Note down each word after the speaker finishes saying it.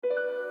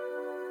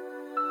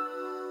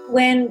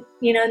When,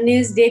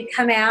 news did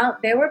come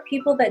out, there were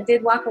people that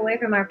did walk away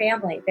from our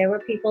family. There were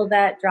people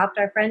that dropped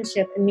our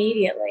friendship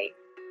immediately.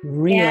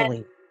 And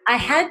Really? I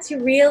had to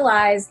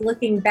realize,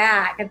 looking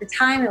back, at the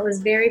time it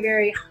was very,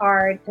 very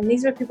hard. And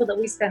these were people that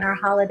we spent our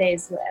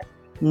holidays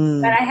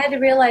with. But I had to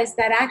realize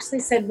that actually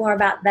said more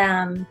about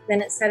them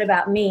than it said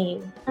about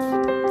me.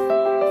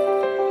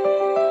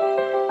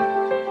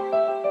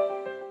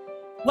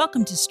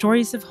 Welcome to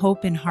Stories of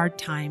Hope in Hard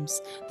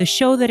Times, the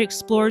show that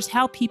explores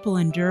how people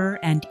endure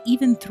and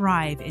even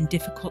thrive in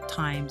difficult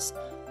times,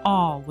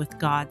 all with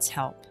God's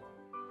help.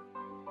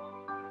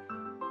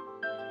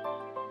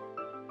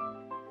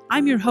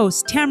 I'm your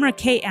host, Tamara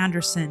K.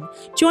 Anderson.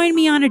 Join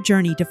me on a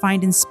journey to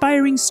find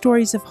inspiring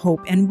stories of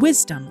hope and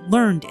wisdom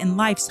learned in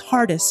life's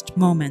hardest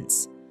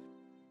moments.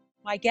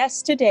 My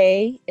guest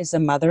today is a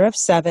mother of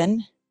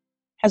 7,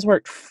 has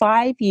worked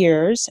 5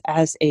 years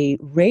as a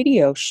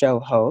radio show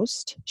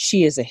host.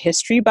 She is a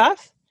history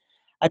buff,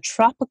 a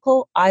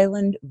tropical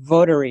island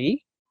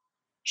votary.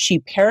 She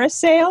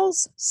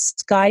parasails,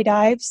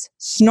 skydives,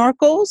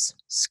 snorkels,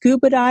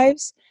 scuba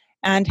dives,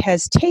 and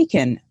has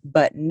taken,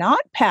 but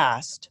not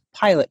passed,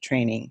 pilot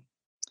training.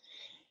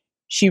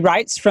 She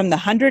writes from the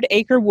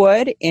 100-Acre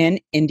Wood in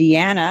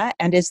Indiana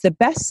and is the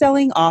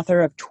best-selling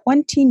author of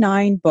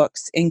 29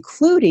 books,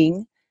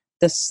 including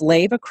The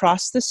Slave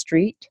Across the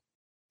Street,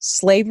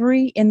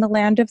 Slavery in the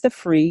Land of the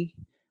Free,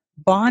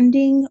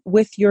 Bonding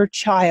with Your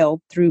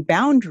Child Through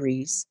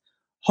Boundaries,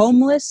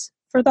 Homeless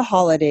for the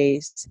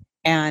Holidays,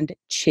 and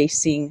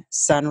Chasing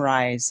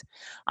Sunrise.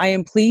 I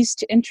am pleased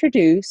to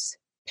introduce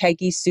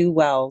Peggy Sue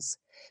Wells.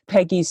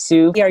 Peggy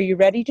Sue, are you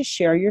ready to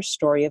share your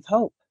story of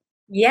hope?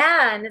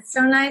 Yeah, and it's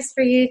so nice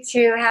for you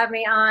to have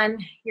me on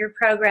your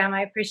program.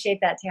 I appreciate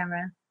that,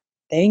 Tamara.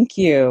 Thank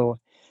you.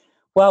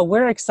 Well,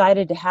 we're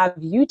excited to have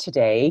you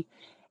today,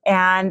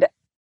 and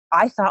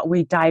I thought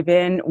we'd dive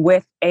in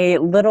with a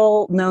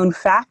little known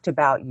fact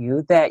about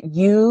you, that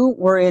you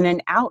were in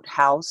an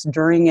outhouse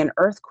during an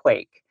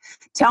earthquake.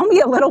 Tell me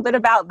a little bit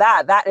about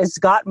that. That has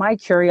got my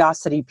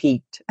curiosity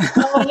piqued.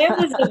 Oh, and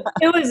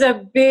it was a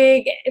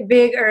big,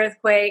 big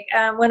earthquake.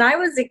 When I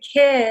was a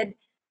kid,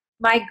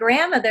 my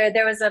grandmother,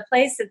 there was a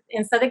place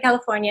in Southern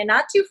California,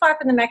 not too far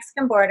from the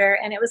Mexican border,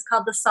 and it was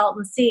called the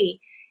Salton Sea.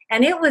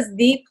 And it was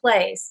the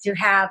place to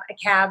have a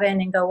cabin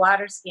and go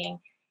water skiing.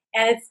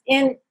 And it's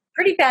in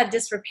pretty bad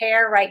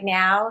disrepair right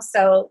now.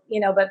 So,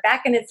 but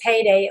back in its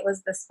heyday, it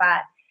was the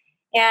spot.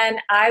 And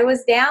I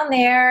was down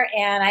there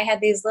and I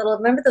had these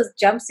remember those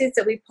jumpsuits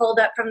that we pulled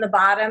up from the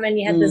bottom and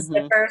you had the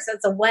zipper? So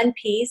it's a one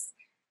piece.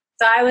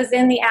 So I was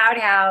in the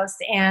outhouse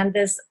and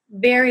this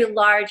very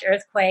large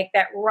earthquake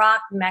that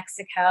rocked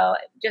Mexico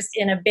just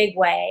in a big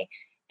way.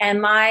 And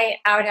my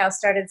outhouse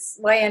started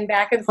swaying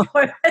back and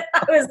forth.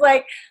 I was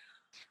like,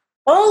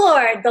 oh,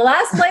 Lord, the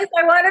last place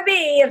I want to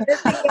be if this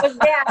thing goes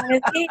down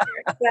is here.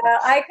 So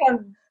I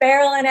come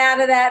barreling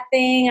out of that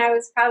thing. I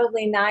was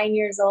probably 9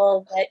 years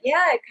old. But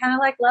yeah, it kind of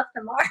like left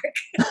a mark.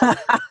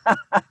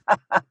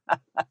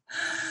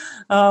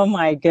 Oh,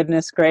 my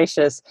goodness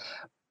gracious.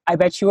 I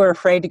bet you were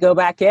afraid to go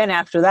back in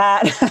after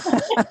that.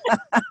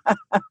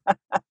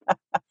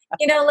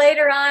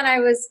 Later on, I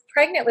was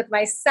pregnant with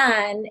my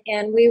son,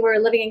 and we were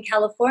living in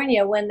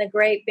California when the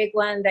great big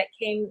one that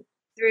came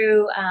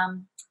through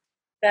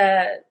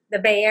the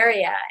Bay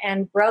Area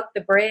and broke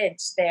the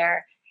bridge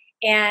there.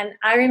 And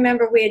I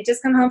remember we had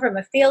just come home from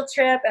a field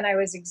trip, and I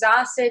was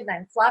exhausted, and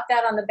I flopped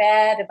out on the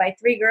bed, and my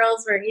 3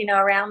 girls were,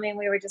 around me, and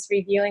we were just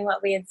reviewing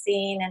what we had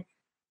seen. And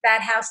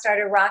that house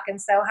started rocking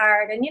so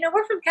hard. And,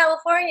 we're from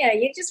California.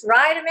 You just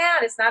ride them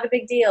out. It's not a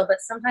big deal,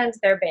 but sometimes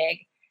they're big.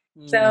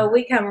 So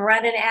we come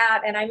running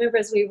out. And I remember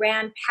as we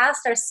ran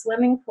past our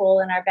swimming pool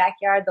in our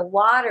backyard, the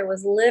water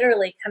was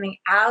literally coming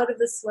out of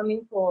the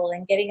swimming pool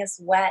and getting us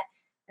wet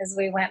as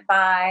we went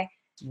by.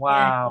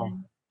 Wow.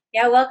 And,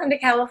 yeah, welcome to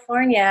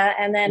California.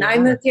 And then I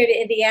moved here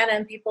to Indiana,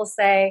 and people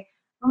say,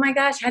 oh my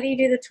gosh, how do you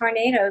do the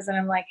tornadoes? And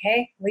I'm like,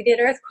 hey, we did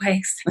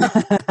earthquakes.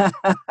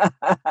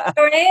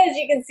 Tornadoes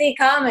you can see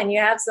coming.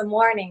 You have some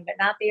warning, but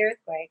not the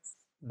earthquakes.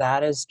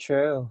 That is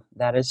true.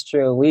 That is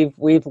true.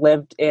 We've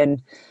lived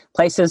in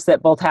places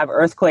that both have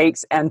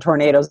earthquakes and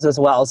tornadoes as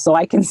well, so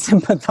I can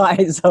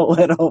sympathize a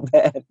little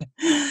bit.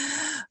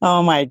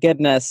 Oh my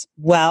goodness.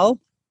 Well,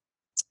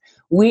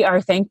 we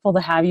are thankful to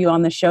have you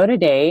on the show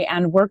today,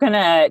 and we're going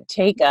to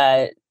take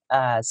a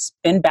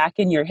spin back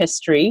in your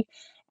history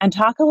and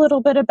talk a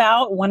little bit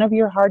about one of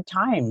your hard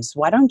times.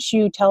 Why don't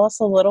you tell us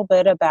a little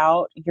bit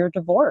about your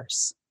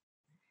divorce?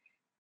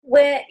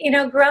 When,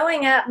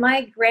 growing up,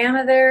 my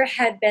grandmother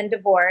had been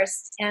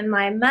divorced and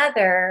my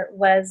mother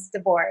was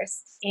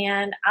divorced.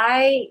 And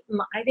I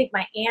think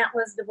my aunt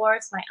was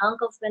divorced. My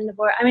uncle's been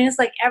divorced. I mean, it's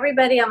like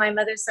everybody on my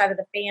mother's side of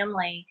the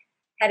family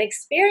had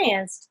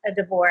experienced a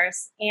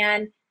divorce.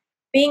 And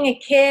being a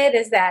kid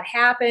as that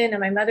happened, and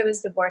my mother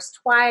was divorced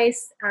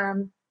twice,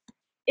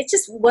 it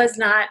just was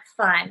not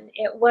fun.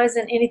 It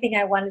wasn't anything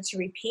I wanted to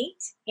repeat.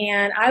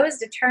 And I was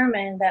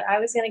determined that I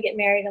was going to get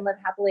married and live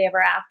happily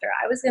ever after.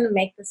 I was going to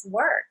make this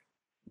work.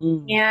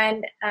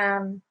 And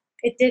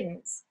it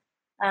didn't.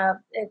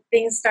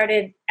 things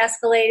started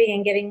escalating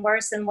and getting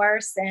worse and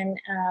worse. And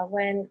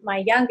when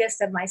my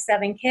youngest of my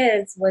 7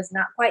 kids was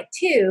not quite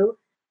 2,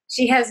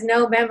 she has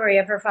no memory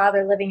of her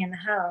father living in the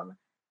home.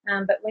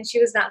 But when she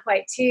was not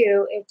quite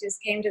 2, it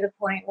just came to the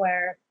point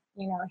where,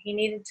 he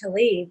needed to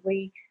leave.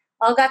 We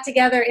all got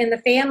together in the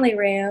family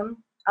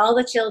room, all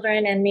the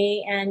children and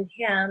me and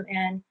him.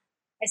 And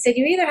I said,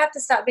 you either have to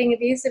stop being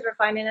abusive or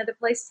find another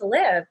place to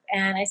live.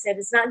 And I said,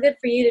 it's not good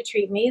for you to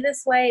treat me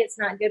this way. It's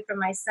not good for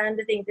my son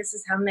to think this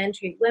is how men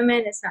treat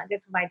women. It's not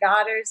good for my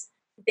daughters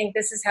to think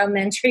this is how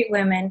men treat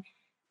women.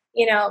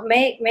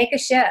 Make a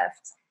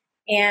shift.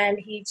 And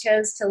he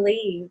chose to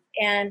leave.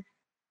 And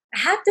I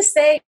have to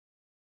say,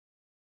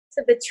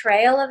 the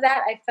betrayal of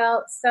that, I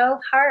felt so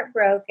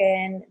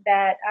heartbroken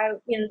that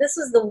this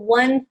was the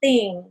one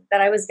thing that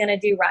I was going to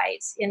do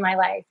right in my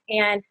life.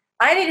 And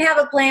I didn't have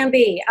a plan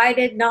B. I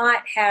did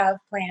not have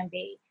plan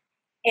B.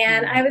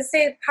 And I would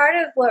say part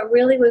of what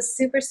really was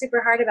super,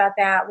 super hard about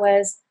that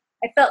was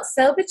I felt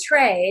so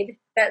betrayed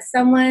that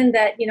someone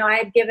that, I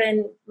had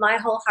given my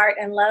whole heart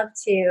and love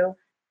to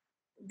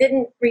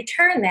didn't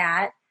return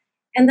that.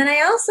 And then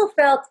I also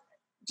felt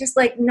just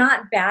like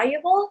not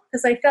valuable,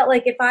 because I felt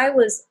like if I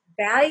was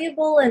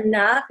valuable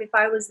enough, if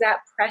I was that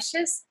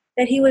precious,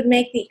 that he would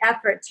make the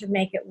effort to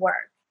make it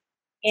work.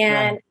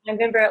 And I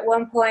remember at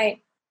one point,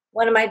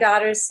 one of my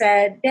daughters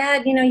said,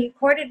 Dad, you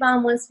courted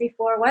Mom once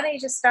before. Why don't you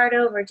just start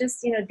over?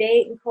 Just,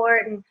 date and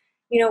court and,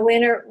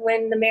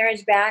 win the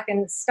marriage back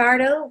and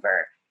start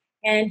over.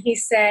 And he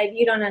said,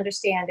 you don't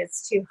understand.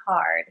 It's too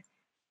hard.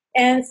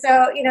 And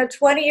so,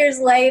 20 years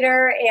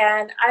later,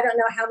 and I don't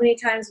know how many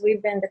times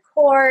we've been to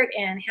court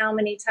and how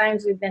many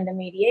times we've been to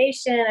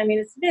mediation. I mean,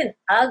 it's been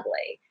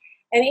ugly.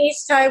 And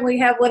each time we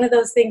have one of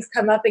those things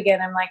come up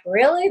again, I'm like,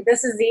 really?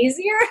 This is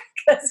easier?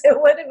 Because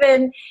it would have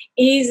been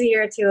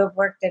easier to have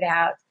worked it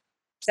out.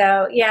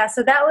 So,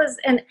 so that was,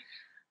 and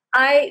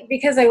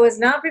because I was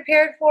not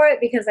prepared for it,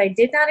 because I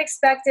did not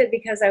expect it,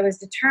 because I was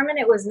determined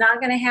it was not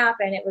going to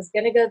happen, it was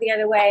going to go the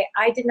other way,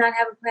 I did not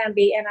have a plan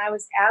B, and I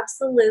was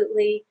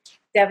absolutely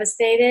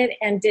devastated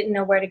and didn't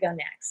know where to go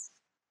next.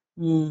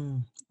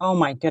 Oh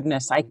my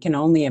goodness, I can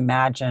only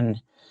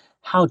imagine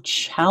how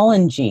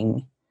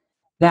challenging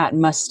that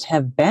must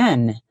have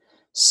been.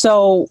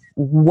 So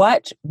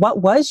what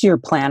was your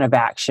plan of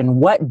action?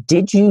 What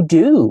did you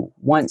do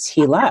once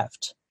he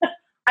left?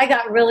 I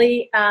got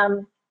really,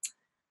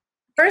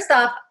 first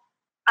off,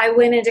 I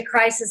went into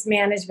crisis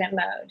management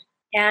mode.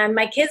 And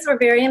my kids were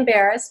very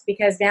embarrassed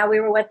because now we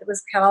were what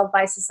was called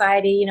by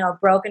society, a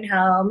broken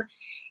home.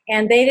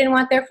 And they didn't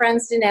want their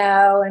friends to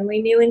know. And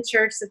we knew in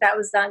church that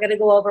was not going to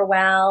go over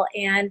well.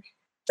 And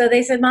so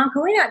they said, Mom,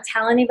 can we not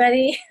tell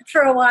anybody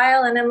for a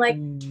while? And I'm like,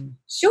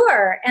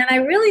 sure. And I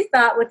really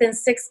thought within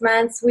 6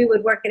 months we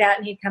would work it out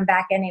and he'd come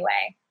back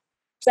anyway.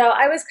 So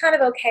I was kind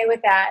of okay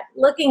with that.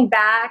 Looking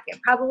back,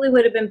 it probably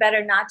would have been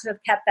better not to have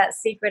kept that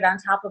secret on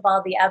top of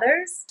all the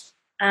others,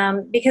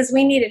 because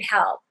we needed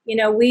help.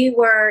 We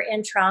were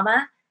in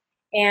trauma,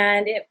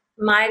 and it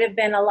might have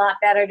been a lot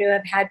better to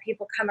have had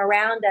people come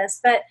around us.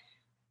 But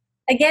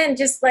again,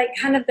 just like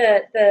kind of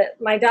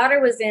my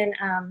daughter was in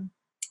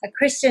a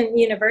Christian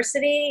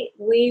university.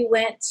 We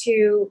went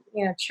to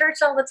church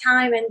all the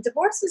time, and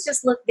divorce was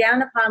just looked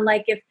down upon.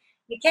 Like, if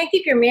you can't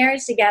keep your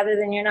marriage together,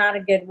 then you're not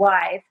a good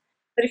wife.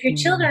 But if your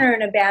children are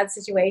in a bad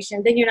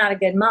situation, then you're not a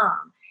good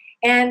mom.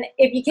 And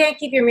if you can't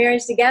keep your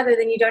marriage together,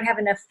 then you don't have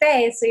enough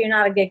faith, so you're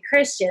not a good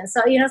Christian.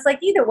 So, it's like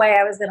either way,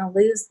 I was going to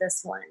lose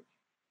this one.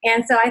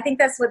 And so I think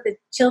that's what the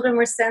children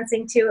were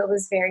sensing too. It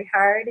was very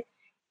hard.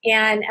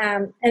 And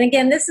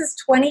again, this is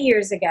 20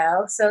 years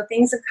ago, so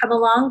things have come a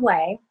long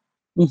way.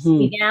 Mm-hmm.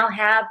 We now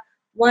have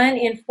 1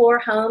 in 4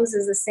 homes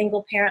is a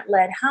single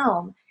parent-led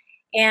home.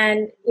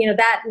 And,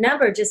 that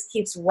number just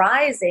keeps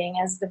rising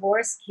as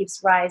divorce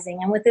keeps rising.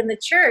 And within the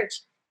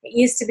church, it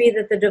used to be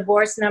that the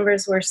divorce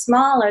numbers were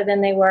smaller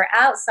than they were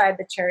outside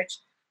the church,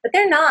 but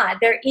they're not.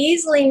 They're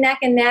easily neck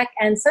and neck,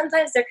 and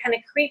sometimes they're kind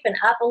of creeping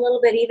up a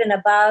little bit, even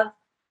above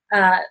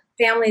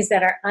families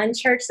that are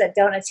unchurched, that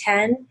don't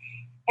attend.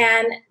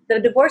 And the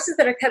divorces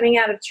that are coming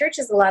out of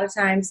churches a lot of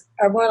times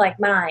are more like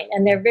mine,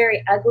 and they're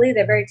very ugly,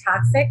 they're very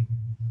toxic.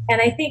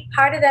 And I think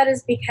part of that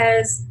is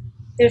because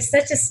there's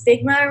such a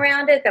stigma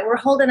around it that we're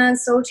holding on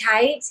so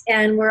tight,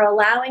 and we're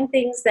allowing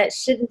things that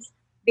shouldn't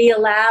be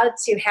allowed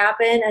to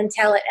happen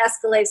until it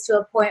escalates to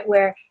a point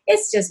where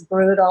it's just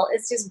brutal.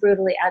 It's just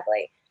brutally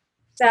ugly.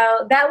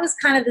 So that was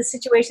kind of the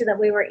situation that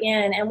we were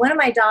in. And one of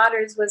my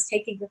daughters was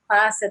taking a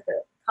class at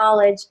the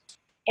college,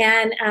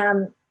 and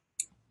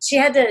she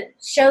had to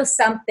show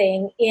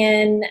something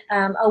in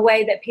a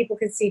way that people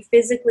could see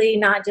physically,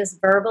 not just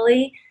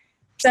verbally.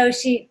 So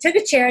she took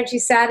a chair and she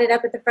sat it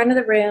up at the front of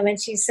the room,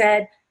 and she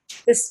said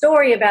the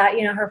story about,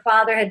 her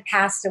father had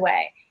passed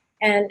away.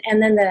 And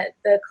then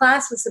the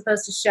class was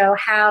supposed to show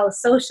how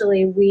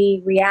socially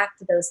we react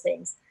to those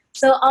things.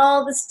 So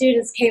all the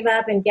students came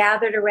up and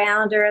gathered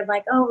around her and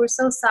like, oh, we're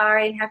so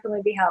sorry, and how can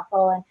we be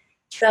helpful? And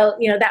so,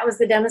 that was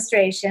the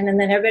demonstration. And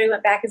then everybody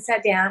went back and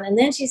sat down. And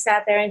then she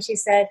sat there and she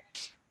said,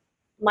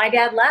 my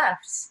dad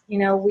left.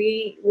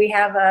 We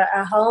have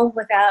a home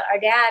without our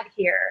dad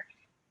here,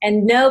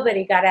 and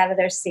nobody got out of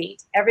their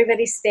seat.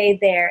 Everybody stayed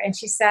there, and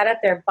she sat up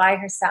there by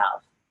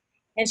herself,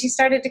 and she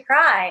started to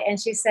cry, and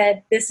she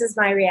said, "This is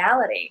my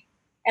reality,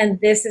 and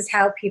this is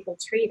how people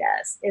treat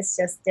us. It's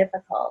just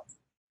difficult."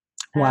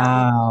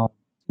 Wow.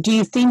 Do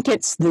you think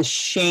it's the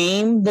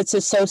shame that's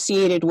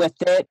associated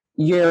with it?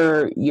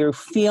 You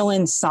feel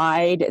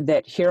inside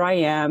that here I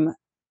am,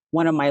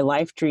 one of my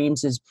life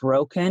dreams is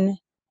broken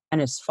and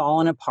has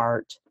fallen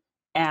apart,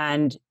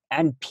 and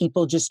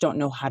people just don't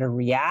know how to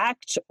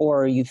react,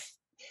 or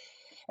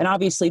and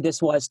obviously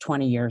this was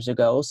 20 years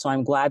ago, so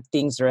I'm glad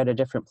things are at a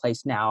different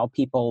place now.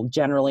 People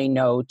generally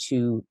know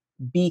to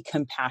be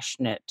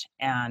compassionate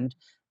and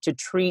to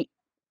treat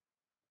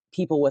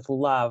people with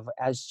love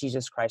as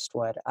Jesus Christ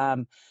would.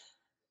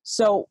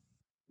 So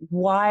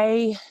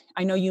why,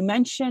 I know you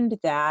mentioned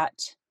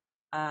that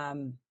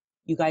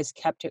you guys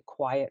kept it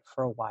quiet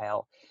for a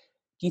while.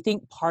 Do you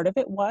think part of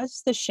it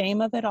was the shame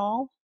of it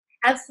all?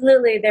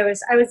 Absolutely. There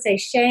was, I would say,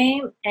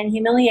 shame and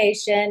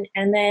humiliation,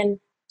 and then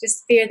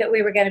just fear that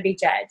we were going to be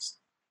judged.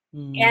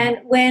 And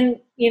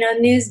when,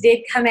 news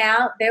did come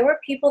out, there were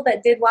people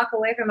that did walk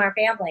away from our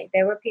family.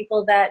 There were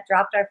people that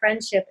dropped our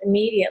friendship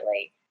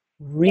immediately.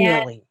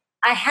 Really? And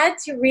I had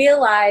to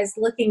realize,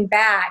 looking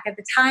back, at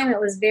the time it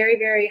was very,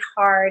 very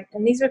hard.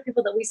 And these were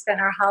people that we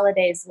spent our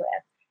holidays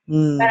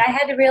with. But I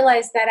had to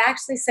realize that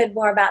actually said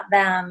more about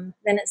them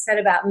than it said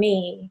about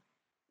me.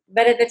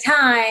 But at the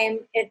time,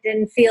 it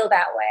didn't feel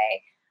that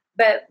way.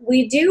 But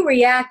we do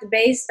react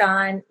based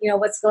on,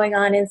 what's going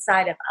on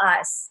inside of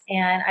us.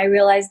 And I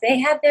realized they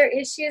had their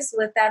issues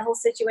with that whole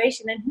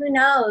situation. And who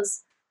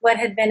knows what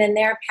had been in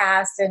their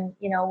past and,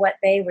 what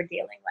they were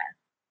dealing with.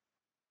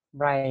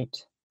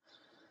 Right.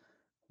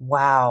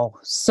 Wow.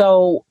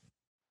 So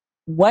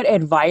what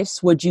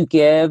advice would you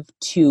give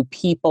to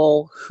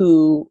people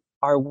who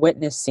are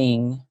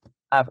witnessing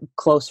a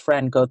close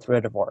friend go through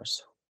a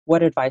divorce?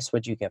 What advice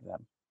would you give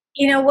them?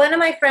 One of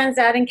my friends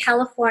out in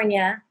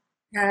California,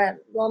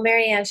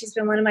 Marianne, she's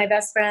been one of my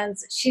best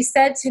friends. She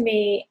said to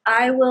me,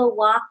 "I will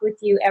walk with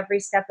you every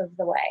step of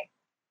the way."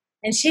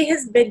 And she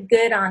has been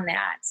good on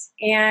that.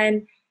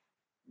 And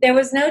there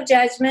was no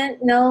judgment,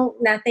 no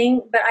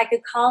nothing, but I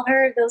could call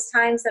her those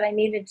times that I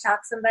needed to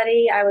talk to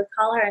somebody. I would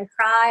call her and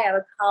cry. I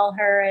would call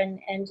her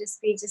and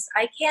just be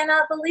I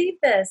cannot believe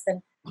this.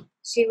 And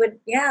she would,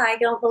 "Yeah, I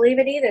don't believe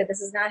it either.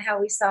 This is not how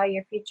we saw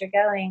your future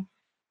going."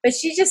 But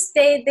she just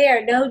stayed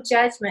there, no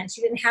judgment.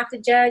 She didn't have to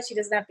judge. She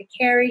doesn't have to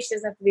carry. She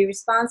doesn't have to be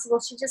responsible.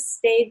 She just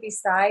stayed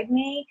beside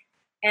me.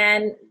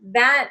 And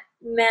that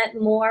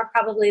meant more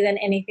probably than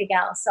anything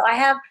else. So I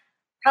have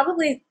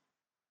probably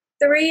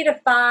 3 to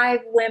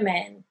 5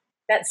 women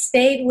that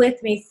stayed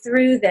with me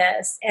through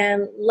this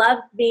and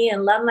loved me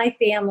and loved my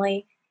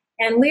family.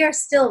 And we are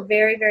still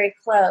very, very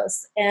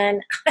close.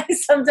 And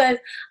sometimes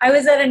I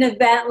was at an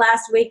event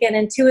last weekend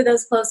and 2 of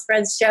those close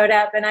friends showed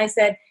up, and I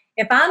said,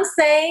 "If I'm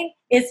saying,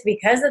 it's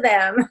because of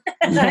them."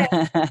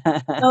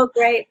 I'm so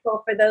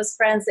grateful for those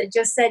friends that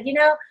just said,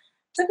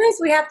 sometimes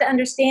we have to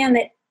understand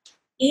that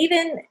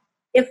even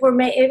if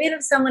even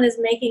if someone is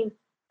making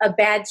a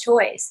bad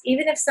choice,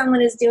 even if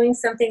someone is doing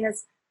something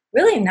that's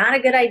really not a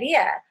good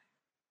idea,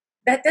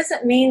 that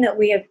doesn't mean that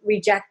we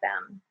reject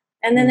them.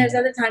 And then there's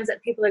other times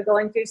that people are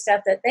going through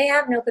stuff that they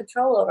have no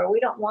control over.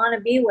 We don't want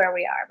to be where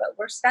we are, but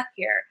we're stuck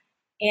here.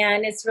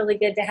 And it's really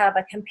good to have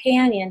a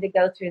companion to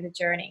go through the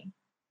journey.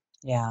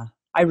 Yeah.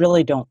 I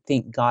really don't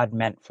think God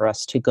meant for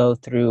us to go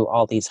through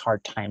all these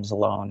hard times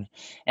alone.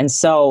 And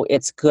so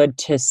it's good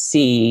to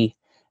see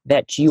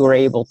that you were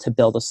able to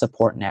build a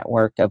support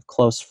network of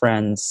close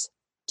friends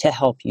to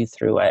help you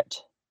through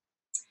it.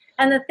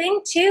 And the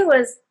thing too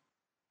was,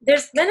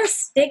 there's been a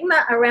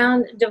stigma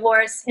around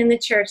divorce in the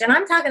church. And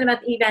I'm talking about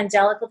the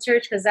evangelical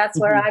church because that's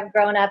where I've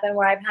grown up and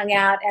where I've hung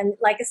out. And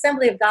like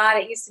Assembly of God,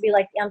 it used to be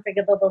like the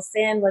unforgivable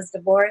sin was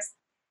divorce.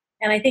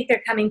 And I think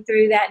they're coming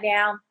through that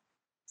now.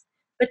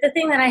 But the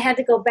thing that I had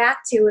to go back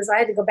to was I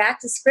had to go back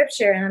to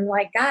scripture, and I'm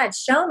like, "God,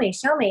 show me.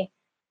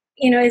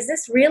 Is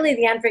this really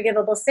the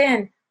unforgivable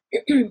sin?"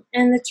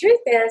 And the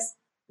truth is,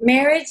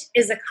 marriage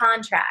is a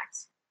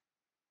contract.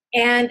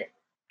 And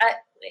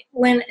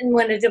when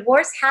a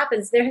divorce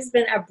happens, there has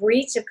been a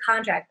breach of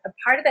contract. A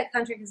part of that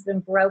contract has been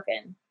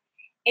broken.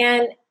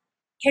 And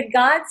could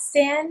God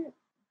sin?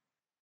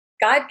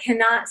 God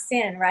cannot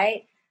sin,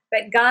 right?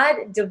 But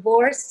God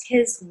divorced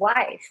his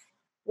wife,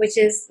 which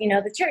is,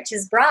 the church,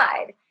 his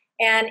bride.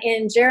 And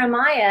in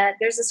Jeremiah,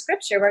 there's a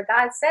scripture where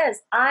God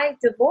says, "I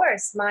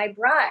divorce my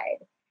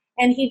bride."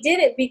 And he did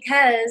it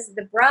because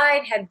the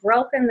bride had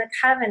broken the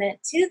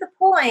covenant to the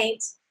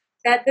point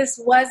that this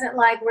wasn't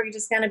like we're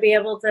just going to be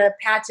able to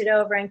patch it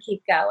over and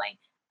keep going.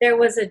 There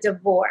was a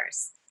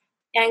divorce.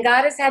 And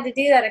God has had to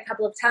do that a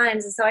couple of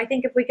times. And so I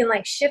think if we can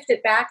shift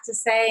it back to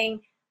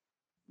saying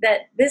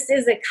that this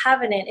is a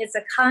covenant, it's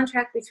a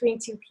contract between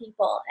 2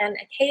 people. And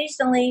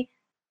occasionally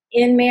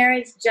in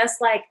marriage,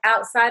 just like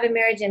outside of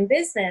marriage and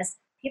business,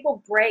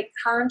 people break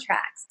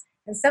contracts.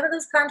 And some of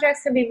those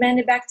contracts can be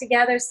mended back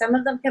together. Some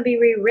of them can be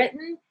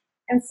rewritten,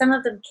 and some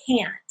of them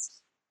can't.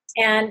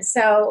 And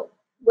so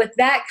with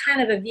that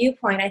kind of a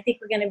viewpoint, I think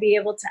we're going to be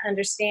able to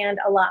understand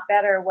a lot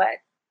better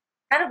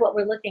what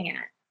we're looking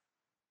at.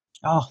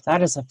 Oh,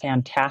 that is a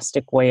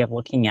fantastic way of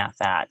looking at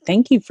that.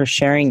 Thank you for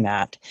sharing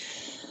that.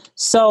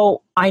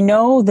 So I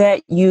know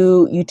that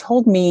you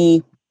told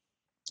me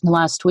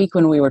last week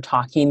when we were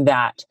talking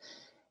that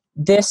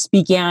this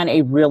began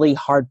a really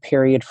hard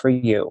period for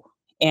you,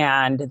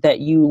 and that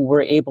you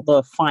were able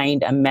to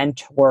find a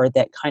mentor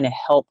that kind of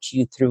helped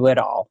you through it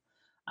all.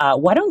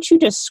 Why don't you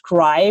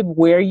describe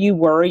where you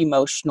were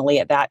emotionally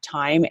at that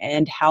time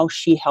and how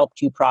she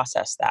helped you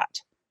process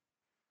that?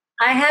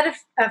 I had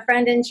a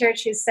friend in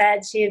church who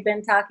said she had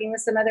been talking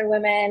with some other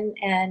women,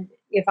 and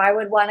if I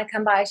would want to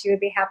come by, she would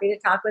be happy to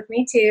talk with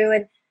me too.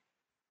 And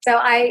so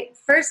I,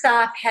 first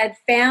off, had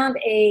found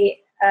a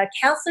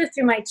counselor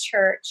through my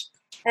church.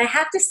 And I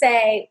have to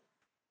say,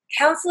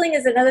 counseling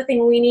is another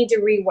thing we need to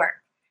rework.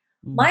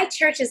 My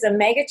church is a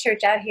mega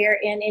church out here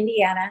in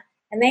Indiana,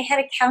 and they had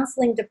a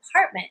counseling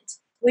department,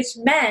 which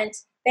meant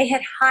they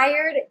had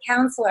hired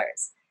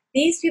counselors.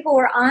 These people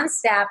were on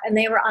staff and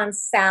they were on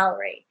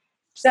salary.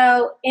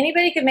 So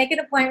anybody could make an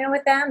appointment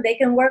with them. They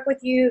can work with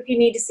you if you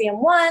need to see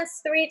them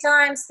once, 3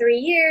 times, 3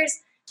 years,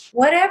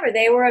 whatever.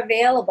 They were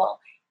available.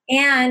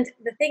 And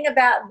the thing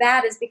about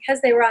that is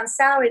because they were on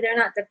salary, they're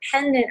not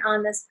dependent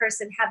on this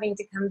person having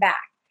to come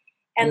back.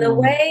 And the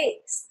way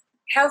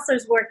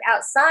counselors work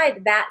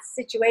outside that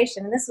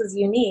situation, and this was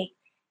unique,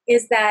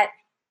 is that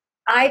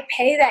I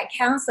pay that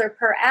counselor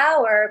per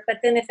hour, but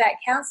then if that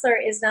counselor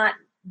is not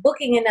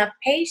booking enough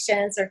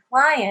patients or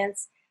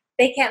clients,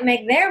 they can't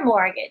make their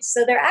mortgage.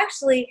 So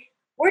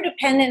we're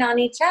dependent on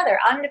each other.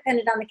 I'm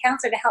dependent on the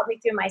counselor to help me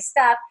through my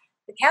stuff.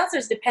 The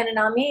counselor's dependent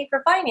on me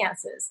for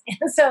finances.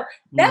 And so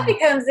that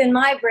becomes, in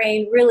my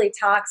brain, really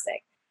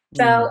toxic.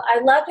 So I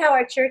loved how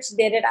our church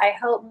did it. I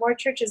hope more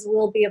churches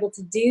will be able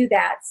to do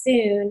that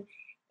soon.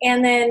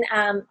 And then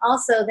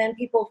also then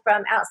people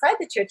from outside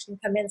the church can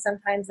come in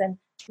sometimes and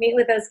meet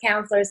with those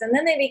counselors. And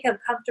then they become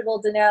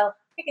comfortable to know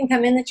I can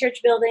come in the church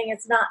building.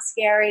 It's not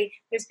scary.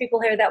 There's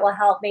people here that will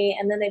help me.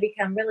 And then they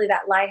become really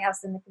that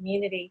lighthouse in the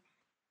community.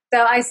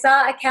 So I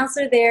saw a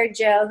counselor there,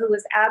 Joe, who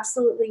was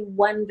absolutely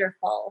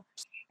wonderful.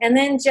 And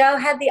then Joe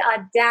had the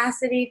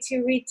audacity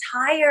to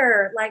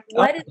retire. Like,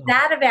 what is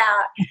that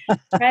about?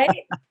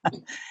 Right?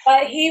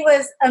 But he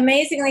was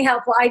amazingly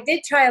helpful. I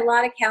did try a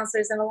lot of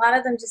counselors, and a lot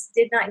of them just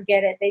did not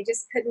get it. They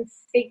just couldn't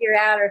figure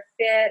out or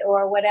fit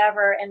or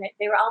whatever, and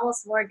they were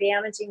almost more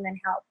damaging than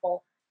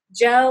helpful.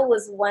 Joe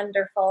was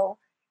wonderful.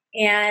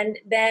 And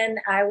then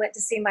I went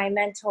to see my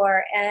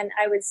mentor, and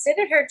I would sit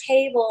at her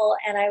table,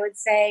 and I would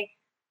say,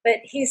 but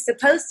he's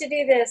supposed to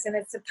do this, and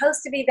it's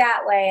supposed to be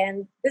that way,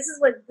 and this is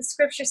what the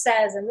scripture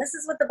says, and this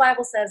is what the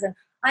Bible says, and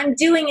I'm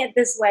doing it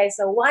this way,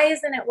 so why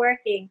isn't it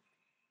working?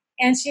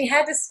 And she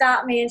had to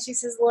stop me, and she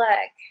says,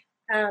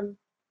 look,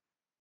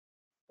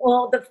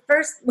 well, the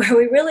first where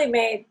we really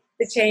made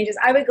the changes,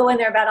 I would go in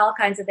there about all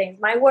kinds of things,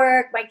 my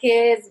work, my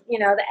kids,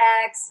 the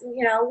ex,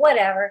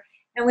 whatever,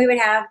 and we would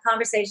have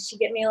conversations. She'd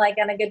get me like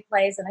in a good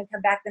place, and I'd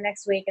come back the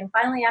next week, and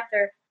finally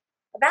after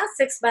about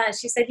 6 months,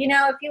 she said,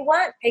 if you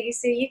want, Peggy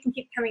Sue, you can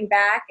keep coming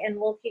back and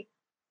we'll keep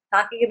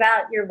talking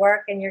about your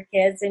work and your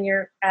kids and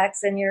your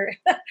ex and your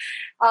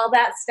all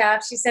that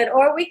stuff. She said,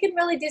 or we can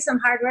really do some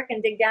hard work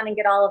and dig down and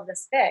get all of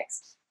this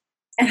fixed.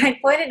 And I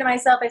pointed to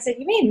myself. I said,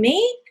 you mean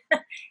me?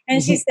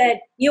 And she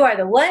said, you are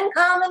the one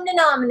common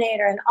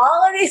denominator in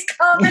all of these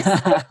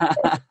conversations.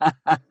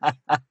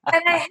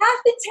 And I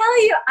have to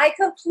tell you, I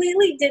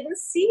completely didn't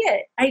see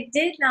it. I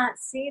did not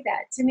see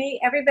that. To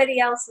me, everybody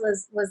else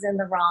was in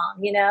the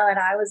wrong, and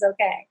I was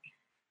okay.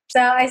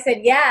 So I said,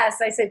 yes.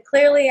 I said,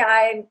 clearly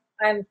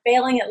I'm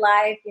failing at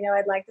life.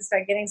 I'd like to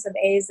start getting some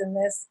A's in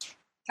this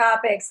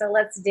topic. So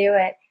let's do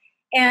it.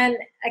 And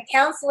a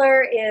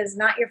counselor is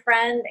not your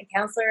friend. A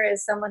counselor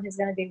is someone who's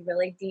going to do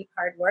really deep,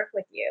 hard work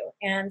with you.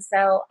 And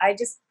so I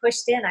just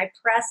pushed in. I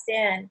pressed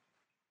in.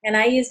 And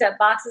I used up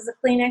boxes of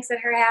Kleenex at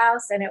her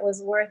house, and it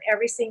was worth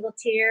every single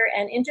tear.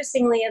 And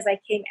interestingly, as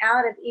I came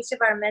out of each of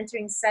our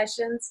mentoring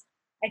sessions,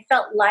 I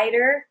felt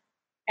lighter,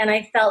 and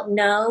I felt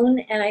known,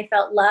 and I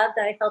felt loved,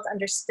 and I felt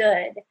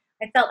understood.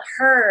 I felt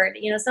heard.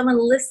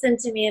 Someone listened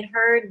to me and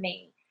heard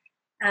me.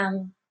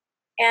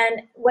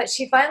 And what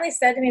she finally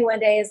said to me one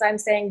day is, I'm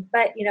saying,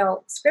 but,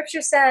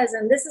 scripture says,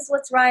 and this is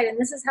what's right, and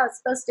this is how it's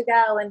supposed to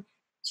go. And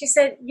she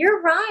said,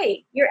 you're right.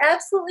 You're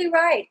absolutely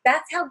right.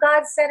 That's how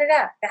God set it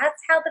up.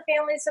 That's how the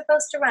family is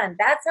supposed to run.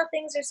 That's how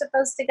things are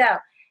supposed to go.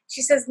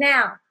 She says,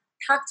 now,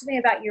 talk to me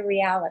about your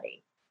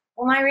reality.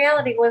 Well, my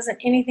reality wasn't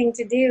anything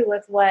to do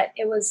with what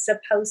it was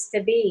supposed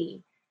to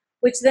be,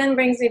 which then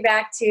brings me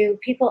back to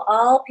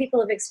all people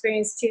have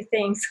experienced 2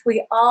 things.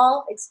 We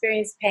all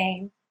experience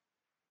pain,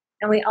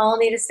 and we all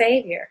need a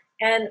savior.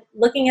 And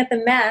looking at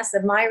the mess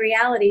of my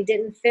reality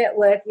didn't fit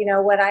with,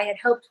 what I had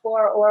hoped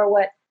for or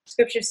what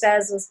Scripture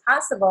says was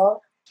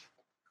possible.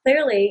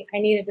 Clearly, I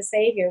needed a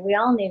savior. We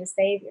all need a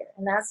savior.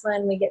 And that's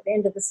when we get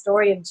into the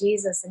story of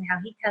Jesus and how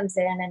he comes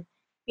in and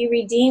he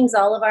redeems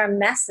all of our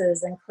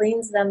messes and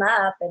cleans them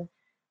up and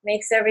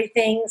makes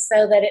everything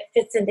so that it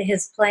fits into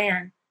his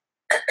plan.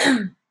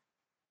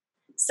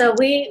 So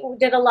we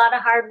did a lot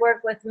of hard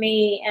work with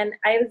me, and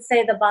I would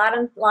say the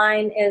bottom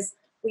line is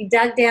we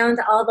dug down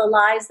to all the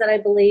lies that I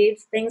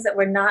believed, things that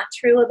were not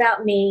true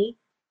about me,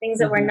 things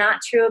that were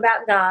not true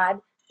about God,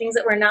 things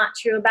that were not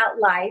true about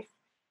life,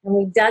 and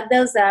we dug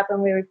those up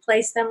and we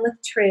replaced them with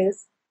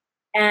truth.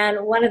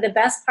 And one of the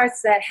best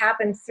parts that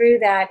happened through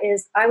that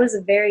is I was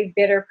a very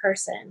bitter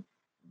person,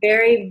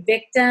 very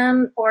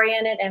victim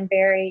oriented and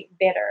very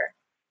bitter.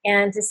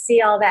 And to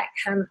see all that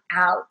come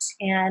out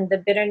and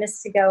the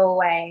bitterness to go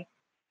away.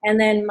 And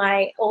then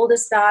my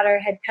oldest daughter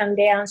had come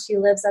down. She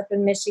lives up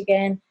in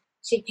Michigan.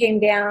 She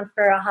came down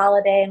for a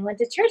holiday and went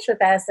to church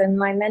with us. And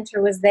my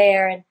mentor was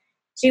there. And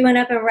she went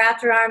up and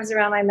wrapped her arms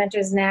around my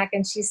mentor's neck.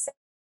 And she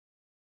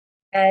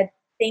said,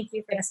 "Thank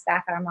you for us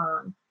back, our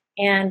mom."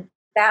 And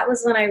that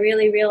was when I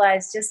really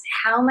realized just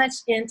how much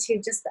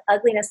into just the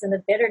ugliness and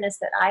the bitterness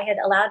that I had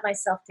allowed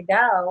myself to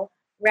go,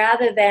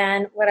 rather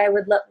than what I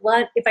would look,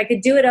 what if I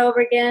could do it over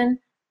again,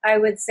 I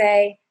would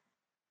say,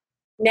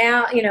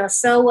 now,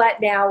 so what,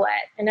 now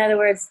what? In other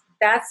words,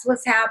 that's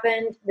what's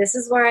happened. This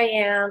is where I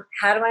am.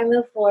 How do I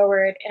move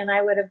forward? And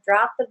I would have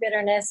dropped the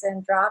bitterness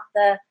and dropped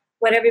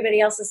what everybody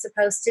else is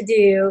supposed to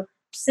do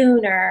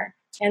sooner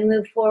and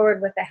move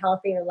forward with a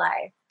healthier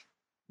life.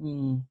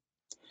 Mm.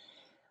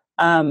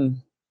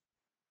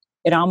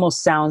 It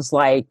almost sounds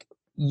like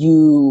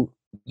you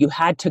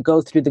had to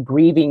go through the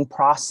grieving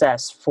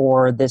process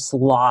for this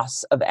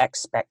loss of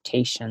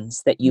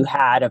expectations that you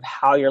had of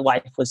how your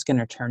life was going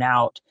to turn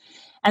out.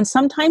 And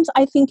sometimes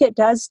I think it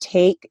does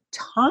take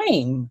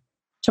time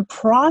to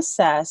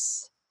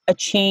process a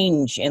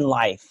change in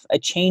life, a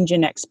change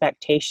in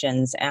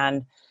expectations.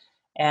 And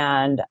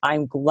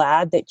I'm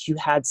glad that you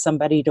had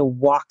somebody to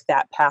walk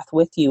that path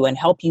with you and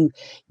help you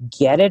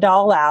get it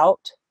all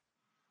out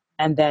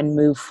and then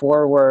move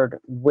forward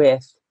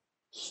with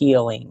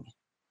healing.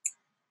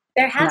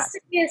 There has to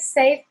be a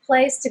safe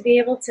place to be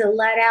able to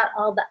let out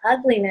all the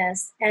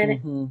ugliness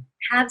and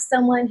have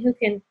someone who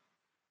can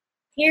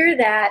hear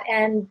that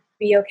and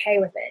be okay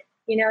with it.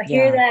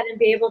 Hear that and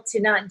be able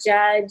to not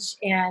judge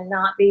and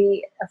not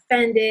be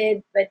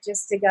offended, but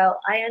just to go,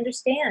 I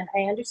understand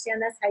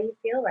that's how you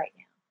feel right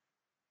now.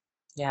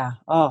 Yeah.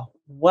 Oh,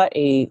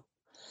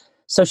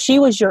 so she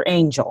was your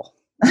angel.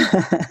 I've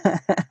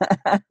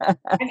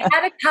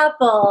had a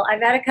couple,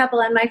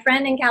 and my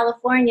friend in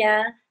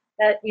California,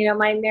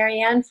 my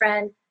Marianne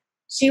friend,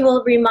 she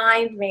will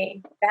remind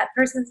me, that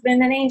person's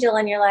been an angel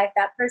in your life.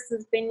 That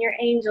person's been your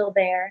angel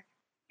there.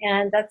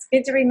 And that's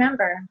good to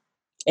remember.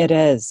 It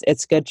is.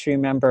 It's good to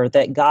remember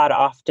that God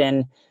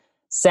often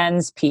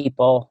sends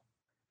people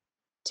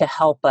to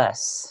help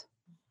us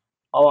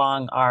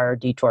along our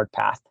detoured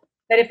path.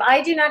 But if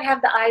I do not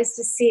have the eyes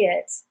to see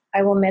it,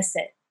 I will miss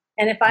it.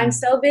 And if I'm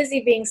so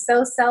busy being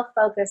so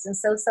self-focused and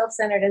so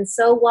self-centered and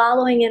so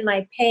wallowing in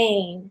my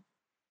pain,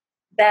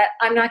 that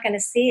I'm not going to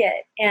see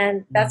it.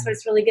 And that's why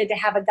it's really good to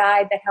have a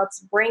guide that helps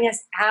bring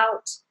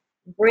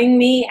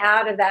me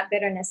out of that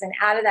bitterness and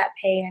out of that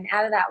pain and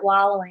out of that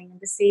wallowing, and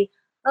to see,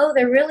 oh,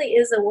 there really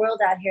is a world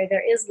out here.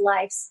 There is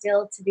life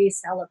still to be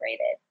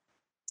celebrated.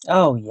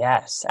 Oh,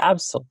 yes,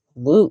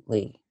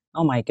 absolutely.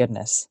 Oh, my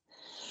goodness.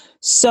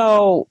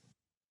 So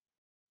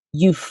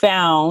you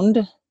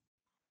found,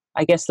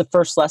 I guess the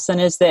first lesson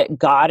is that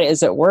God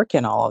is at work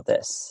in all of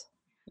this,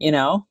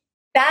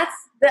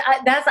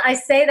 I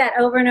say that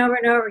over and over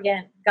and over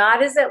again.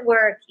 God is at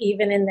work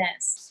even in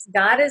this.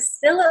 God is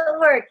still at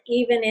work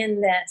even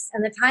in this.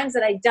 And the times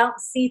that I don't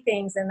see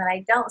things and that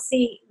I don't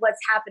see what's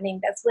happening,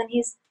 that's when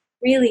He's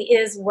really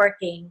is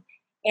working.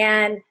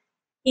 And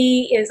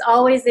He is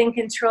always in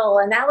control.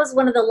 And that was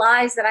one of the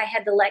lies that I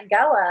had to let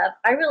go of.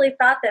 I really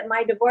thought that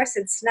my divorce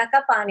had snuck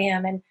up on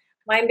Him, and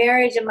my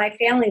marriage and my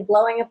family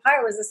blowing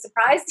apart was a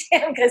surprise to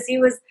Him, because He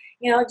was,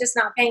 just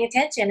not paying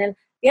attention. And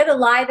the other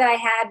lie that I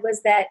had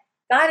was that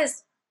God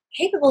is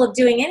capable of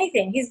doing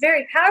anything. He's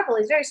very powerful.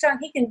 He's very strong.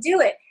 He can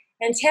do it.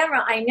 And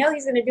Tamara, I know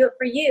He's going to do it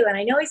for you, and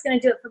I know He's going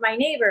to do it for my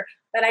neighbor,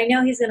 but I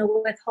know He's going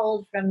to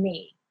withhold from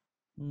me.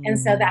 And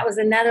so that was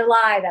another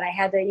lie that I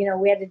had to,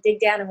 we had to dig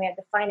down and we had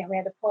to find it. We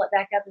had to pull it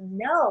back up. And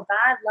no,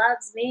 God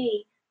loves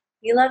me.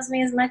 He loves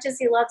me as much as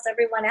He loves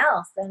everyone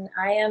else. And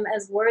I am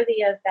as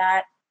worthy of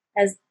that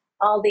as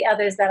all the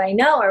others that I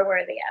know are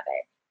worthy of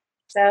it.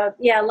 So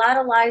yeah, a lot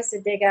of lies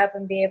to dig up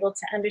and be able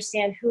to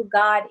understand who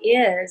God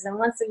is. And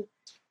once we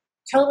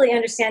totally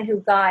understand who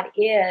God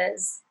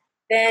is,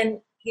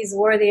 then He's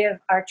worthy of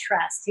our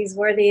trust. He's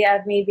worthy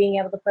of me being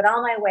able to put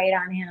all my weight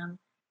on Him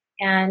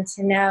and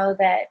to know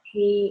that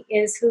He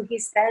is who He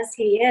says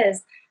He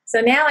is. So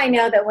now I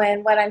know that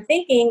when what I'm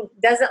thinking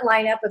doesn't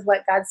line up with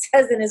what God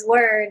says in His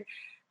Word,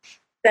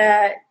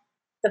 the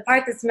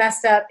part that's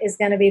messed up is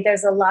going to be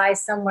there's a lie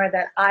somewhere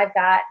that I've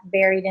got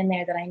buried in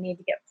there that I need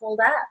to get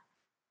pulled up.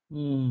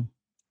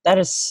 That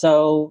is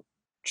so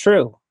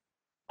true.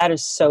 That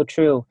is so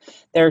true.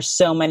 There are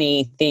so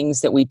many things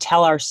that we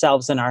tell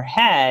ourselves in our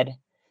head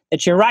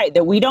that you're right,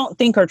 that we don't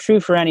think are true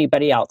for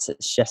anybody else.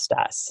 It's just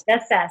us.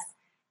 That's us.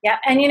 Yeah.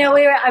 And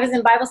I was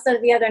in Bible study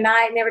the other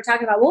night and they were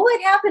talking about, what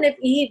would happen if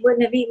Eve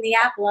wouldn't have eaten the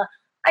apple?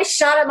 I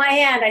shot up my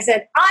hand. I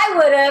said, I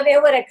would have.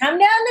 It would have come down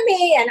to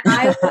me, and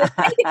I would have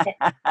taken it.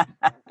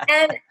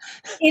 And,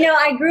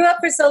 I grew up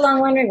for so long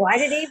wondering, why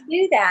did Eve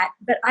do that?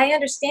 But I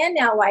understand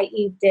now why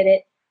Eve did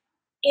it.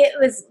 It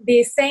was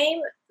the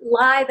same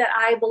lie that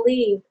I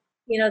believed.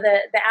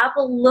 The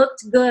apple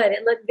looked good.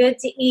 It looked good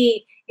to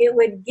eat. It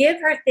would give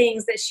her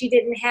things that she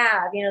didn't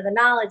have, the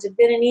knowledge of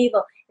good and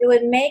evil. It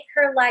would make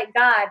her like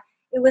God.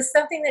 It was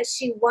something that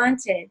she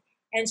wanted.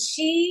 And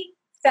she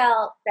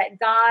felt that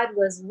God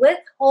was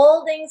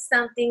withholding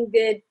something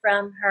good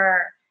from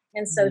her.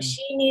 And so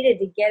she needed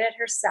to get it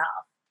herself.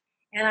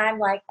 And I'm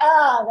like,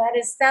 oh, that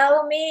is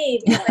so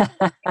me. Because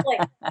I feel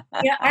like,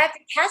 I have to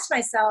catch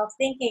myself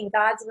thinking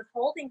God's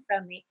withholding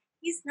from me.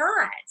 He's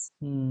not.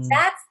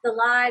 That's the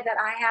lie that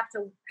I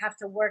have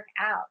to work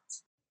out.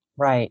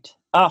 Right.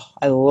 Oh,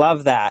 I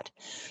love that.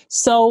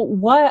 So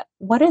what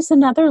is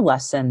another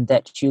lesson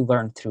that you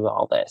learned through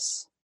all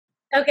this?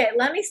 Okay,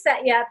 let me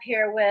set you up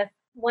here with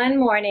one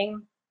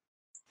morning.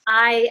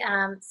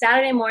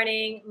 Saturday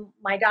morning,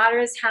 my daughter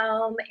is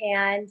home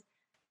and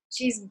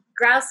she's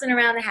grousing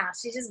around the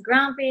house. She's just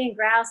grumpy and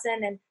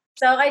grousing. And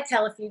so I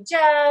tell a few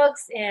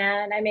jokes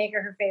and I make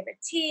her favorite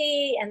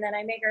tea, and then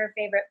I make her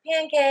favorite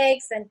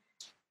pancakes. And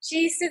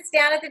she sits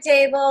down at the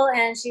table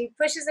and she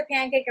pushes a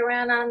pancake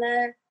around on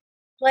the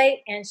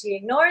plate and she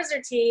ignores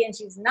her tea and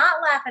she's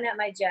not laughing at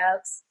my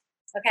jokes.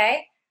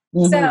 Okay?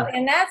 So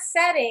in that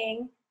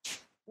setting,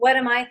 what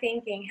am I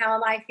thinking? How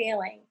am I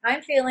feeling?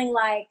 I'm feeling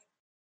like,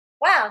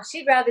 wow,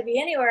 she'd rather be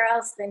anywhere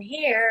else than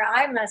here.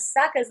 I must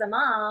suck as a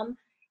mom.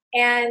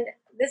 And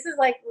this is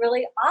like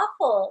really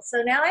awful.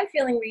 So now I'm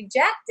feeling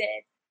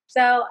rejected.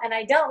 And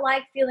I don't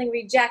like feeling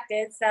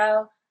rejected.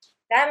 So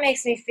that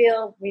makes me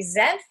feel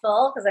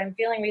resentful because I'm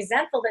feeling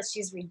resentful that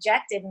she's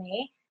rejected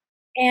me.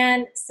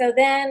 And so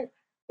then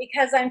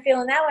because I'm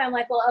feeling that way, I'm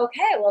like, well,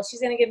 okay, well,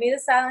 she's going to give me the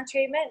silent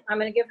treatment. I'm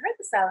going to give her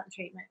the silent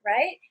treatment,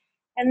 right?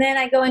 And then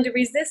I go into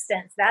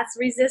resistance. That's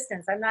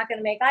resistance. I'm not going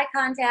to make eye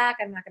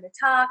contact. I'm not going to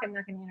talk. I'm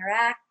not going to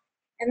interact.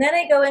 And then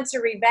I go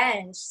into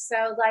revenge.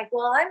 So like,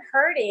 well, I'm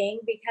hurting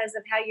because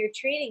of how you're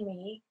treating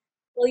me.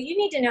 Well, you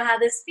need to know how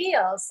this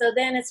feels. So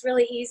then it's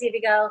really easy to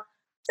go,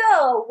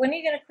 so when are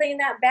you going to clean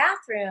that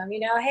bathroom?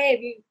 Hey,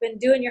 have you been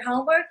doing your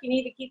homework? You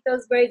need to keep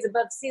those grades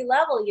above sea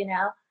level,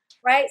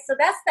 right? So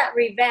that's that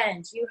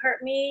revenge. You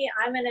hurt me,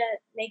 I'm going to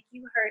make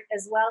you hurt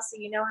as well so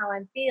you know how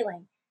I'm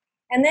feeling.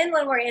 And then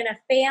when we're in a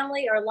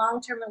family or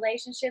long-term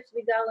relationships,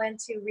 we go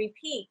into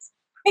repeat.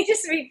 We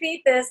just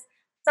repeat this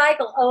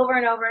cycle over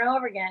and over and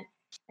over again.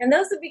 And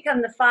those have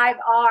become the 5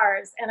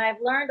 R's. And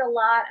I've learned a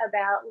lot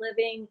about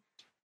living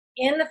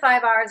in the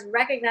 5 R's,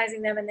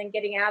 recognizing them, and then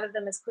getting out of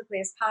them as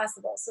quickly as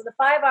possible. So the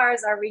 5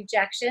 R's are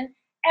rejection.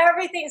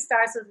 Everything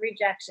starts with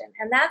rejection.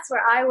 And that's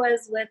where I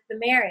was with the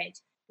marriage.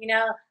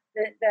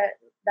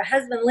 The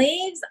husband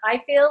leaves.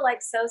 I feel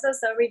like so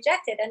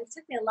rejected. And it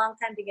took me a long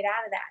time to get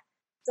out of that.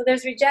 So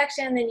there's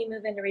rejection. Then you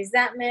move into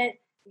resentment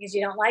because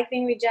you don't like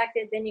being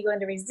rejected. Then you go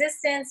into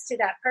resistance to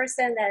that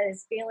person that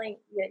is feeling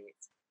that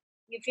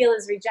you feel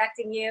is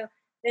rejecting you.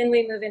 Then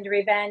we move into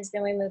revenge.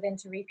 Then we move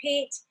into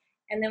repeat.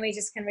 And then we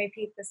just can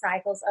repeat the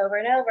cycles over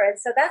and over. And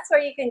so that's where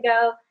you can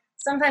go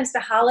sometimes to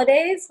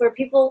holidays where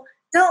people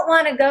don't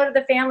want to go to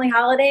the family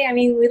holiday. I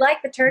mean, we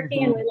like the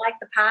turkey and we like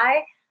the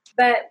pie,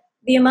 but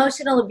the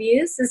emotional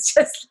abuse is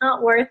just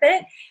not worth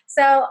it.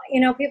 So,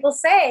 people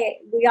say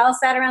we all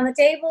sat around the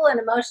table and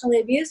emotionally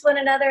abused one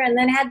another and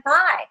then had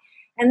pie.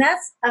 And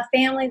that's a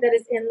family that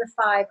is in the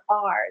 5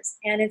 R's,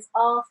 and it's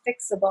all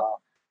fixable.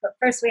 But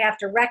first we have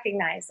to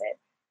recognize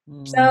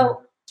it.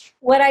 So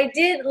what I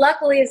did,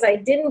 luckily, is I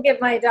didn't give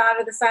my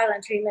daughter the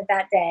silent treatment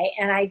that day,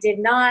 and I did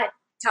not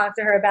talk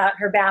to her about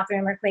her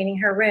bathroom or cleaning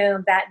her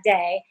room that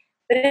day.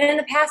 But in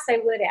the past, I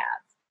would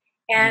have.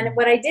 And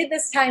what I did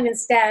this time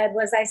instead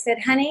was I said,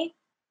 honey,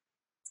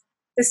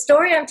 the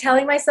story I'm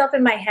telling myself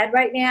in my head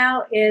right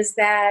now is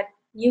that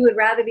you would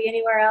rather be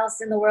anywhere else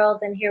in the world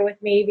than here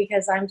with me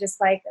because I'm just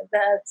like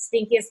the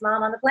stinkiest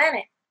mom on the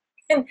planet.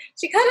 And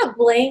she kind of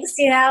blinks,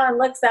 and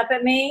looks up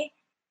at me.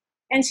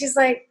 And she's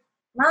like,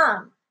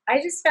 Mom,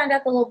 I just found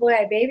out the little boy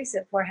I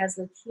babysit for has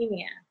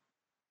leukemia.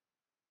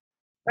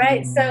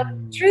 Right? So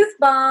truth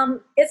bomb,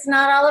 it's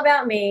not all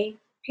about me.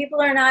 People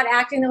are not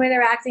acting the way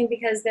they're acting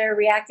because they're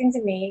reacting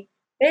to me.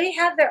 They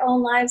have their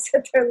own lives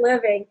that they're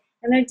living,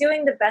 and they're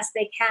doing the best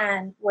they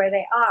can where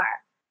they are.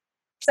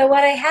 So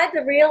what I had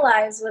to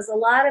realize was a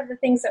lot of the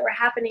things that were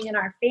happening in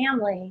our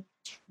family,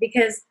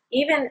 because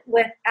even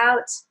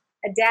without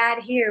a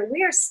dad here,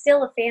 we are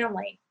still a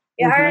family.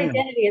 Our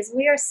identity is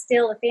we are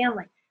still a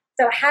family.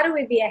 So how do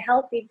we be a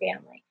healthy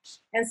family?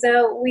 And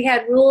so we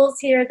had rules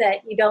here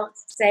that you don't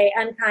say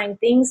unkind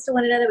things to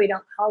one another. We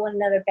don't call one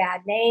another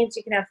bad names.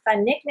 You can have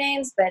fun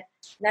nicknames, but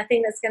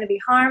nothing that's going to be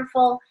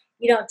harmful.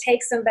 You don't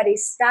take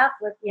somebody's stuff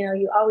with,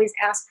 you always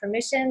ask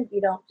permission.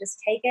 You don't just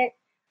take it.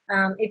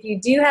 If you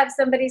do have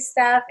somebody's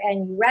stuff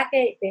and you wreck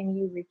it, then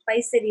you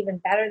replace it even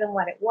better than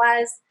what it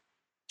was.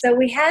 So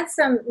we had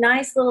some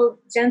nice little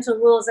gentle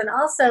rules. And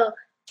also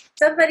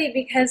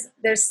because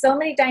there's so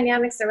many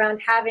dynamics around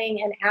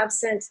having an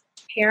absent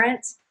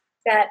parent,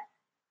 that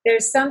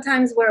There's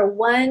sometimes where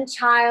one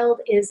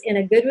child is in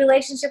a good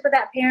relationship with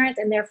that parent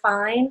and they're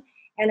fine,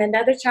 and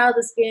another child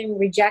is being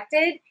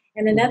rejected,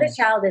 and another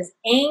child is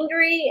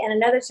angry, and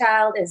another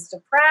child is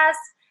depressed,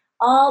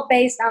 all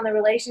based on the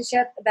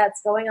relationship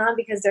that's going on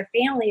because their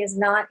family is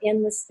not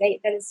in the state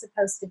that it's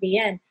supposed to be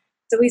in.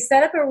 So we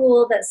set up a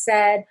rule that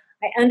said,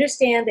 I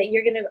understand that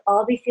you're going to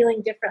all be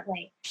feeling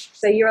differently.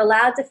 So you're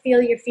allowed to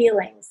feel your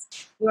feelings.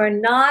 You are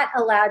not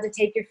allowed to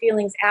take your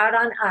feelings out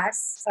on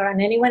us or on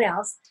anyone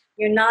else.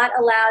 You're not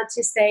allowed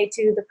to say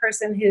to the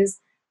person who's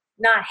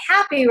not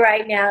happy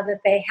right now that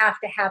they have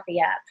to happy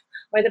up,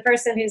 or the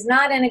person who's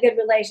not in a good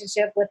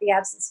relationship with the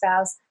absent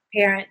spouse,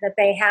 parent, that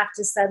they have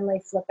to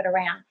suddenly flip it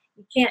around.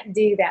 You can't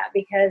do that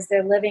because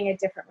they're living a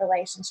different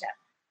relationship.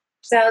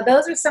 So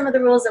those are some of the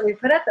rules that we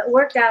put up that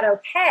worked out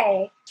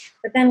okay,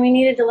 but then we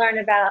needed to learn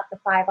about the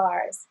 5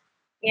 R's.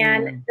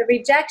 And the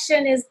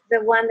rejection is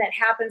the one that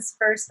happens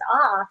first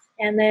off,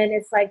 and then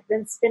it's like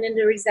then spin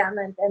into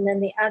resentment and then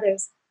the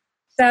others.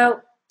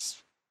 So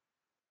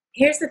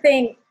here's the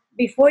thing,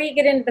 before you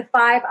get into the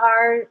 5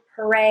 R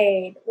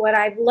parade, what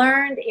I've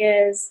learned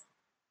is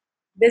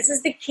this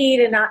is the key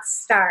to not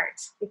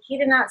start. The key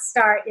to not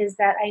start is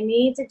that I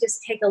need to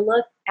just take a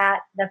look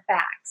at the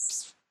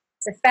facts.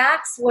 The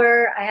facts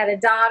were I had a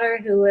daughter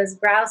who was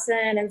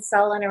grousing and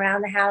sulling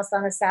around the house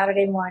on a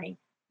Saturday morning.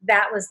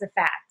 That was the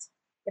fact.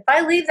 If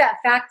I leave that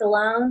fact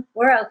alone,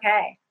 we're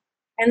okay.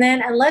 And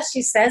then unless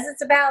she says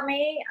it's about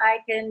me, I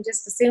can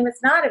just assume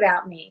it's not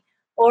about me.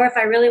 Or if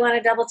I really want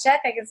to double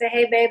check, I can say,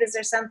 hey, babe, is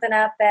there something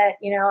up that,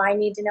 I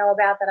need to know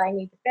about that I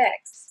need to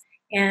fix?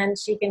 And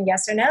she can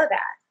yes or no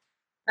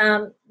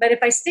that. But if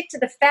I stick to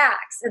the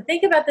facts, and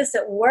think about this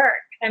at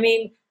work, I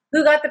mean,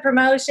 who got the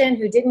promotion,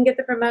 who didn't get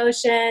the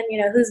promotion,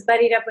 who's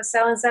buddied up with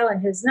so-and-so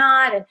and who's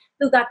not, and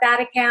who got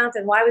that account,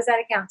 and why was that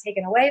account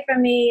taken away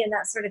from me, and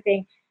that sort of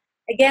thing.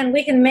 Again,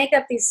 we can make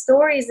up these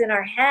stories in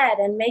our head,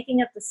 and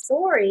making up the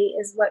story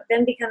is what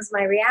then becomes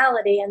my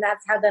reality, and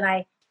that's how then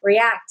I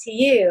react to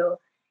you.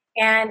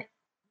 And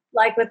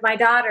like with my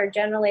daughter,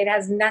 generally it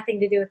has nothing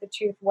to do with the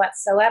truth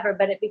whatsoever,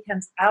 but it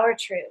becomes our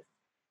truth,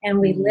 and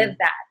we live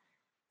that.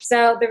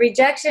 So the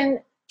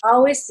rejection,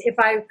 always, if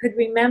I could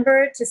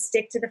remember to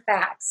stick to the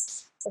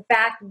facts, the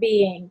fact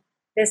being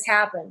this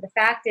happened. The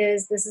fact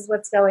is this is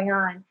what's going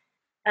on.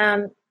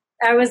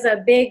 I was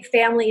a big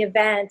family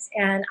event,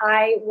 and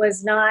I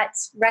was not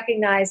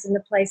recognized in the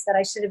place that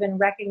I should have been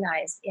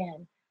recognized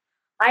in.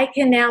 I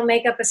can now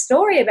make up a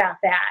story about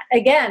that,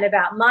 again,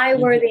 about my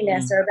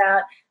worthiness or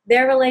about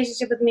their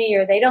relationship with me,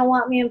 or they don't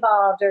want me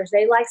involved, or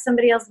they like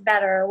somebody else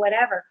better, or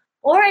whatever.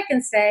 Or I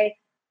can say,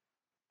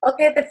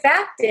 okay, the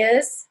fact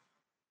is,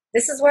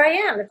 this is where I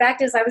am. The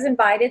fact is I was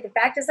invited. The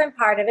fact is I'm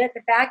part of it.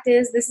 The fact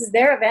is this is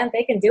their event.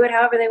 They can do it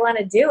however they want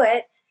to do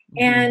it.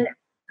 And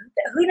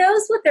who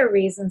knows what their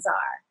reasons are?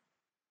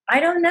 I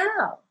don't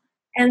know.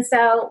 And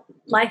so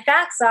my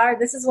facts are,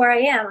 this is where I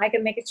am. I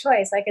can make a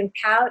choice. I can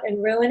pout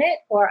and ruin it,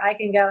 or I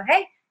can go,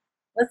 hey,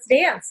 let's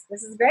dance.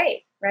 This is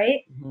great, right?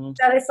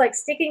 So it's like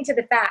sticking to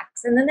the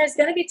facts. And then there's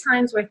going to be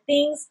times where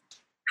things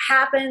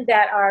happen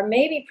that are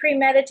maybe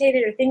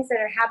premeditated, or things that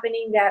are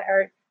happening that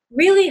are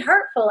really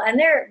hurtful, and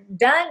they're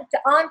done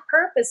on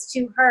purpose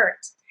to hurt.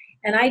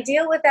 And I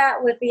deal with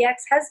that with the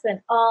ex-husband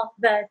all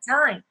the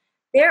time.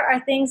 There are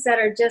things that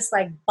are just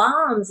like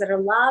bombs that are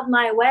lobbed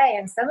my way,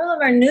 and some of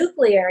them are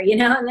nuclear,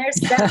 and they're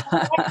set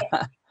away,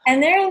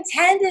 and they're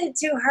intended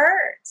to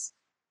hurt.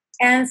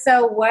 And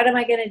so what am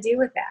I going to do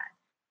with that?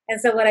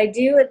 And so what I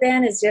do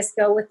then is just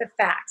go with the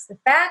facts. The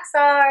facts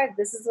are,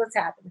 this is what's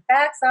happened. The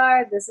facts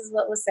are, this is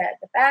what was said.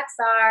 The facts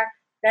are,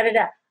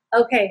 da-da-da.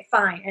 Okay,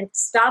 fine. And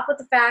stop with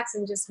the facts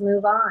and just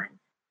move on.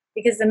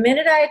 Because the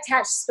minute I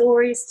attach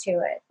stories to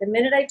it, the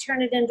minute I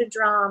turn it into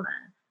drama,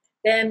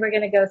 then we're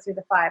going to go through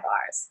the 5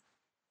 R's.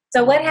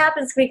 So what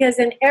happens, because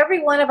in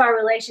every one of our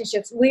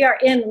relationships, we are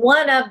in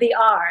one of the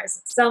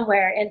R's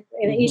somewhere in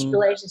each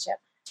relationship.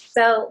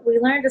 So we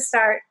learn to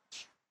start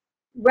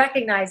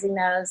recognizing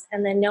those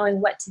and then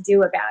knowing what to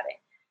do about it.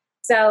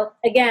 So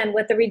again,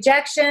 with the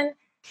rejection,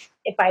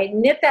 if I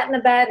nip that in the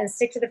bud and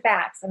stick to the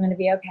facts, I'm going to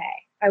be okay.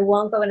 I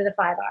won't go into the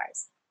 5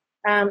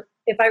 R's.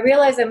 If I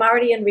realize I'm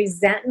already in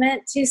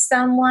resentment to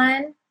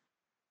someone,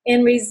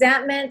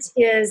 resentment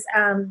is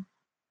I'm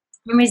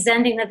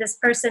resenting that this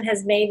person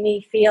has made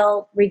me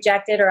feel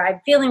rejected, or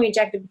I'm feeling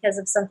rejected because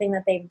of something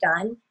that they've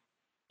done.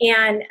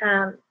 And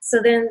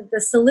so then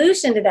the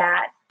solution to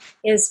that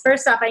is,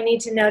 first off, I need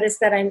to notice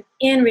that I'm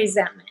in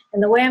resentment.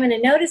 And the way I'm going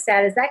to notice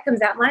that is that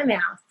comes out my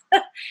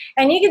mouth.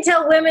 And you can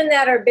tell women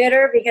that are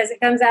bitter because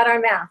it comes out our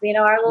mouth.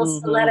 Our little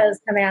stilettos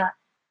come out.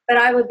 But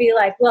I would be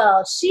like,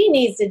 well, she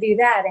needs to do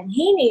that, and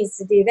he needs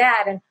to do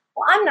that. And,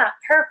 well, I'm not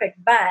perfect,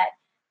 but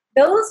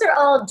those are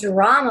all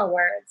drama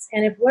words.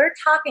 And if we're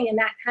talking in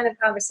that kind of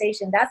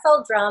conversation, that's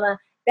all drama.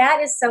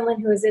 That is someone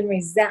who is in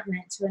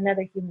resentment to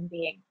another human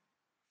being.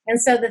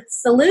 And so the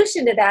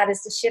solution to that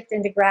is to shift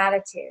into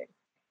gratitude.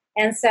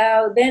 And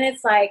so then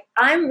it's like,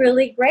 I'm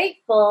really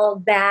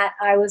grateful that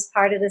I was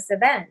part of this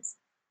event.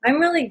 I'm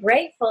really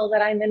grateful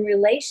that I'm in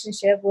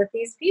relationship with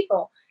these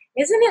people.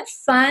 isn't it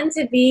fun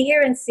to be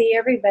here and see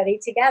everybody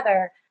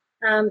together?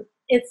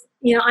 It's,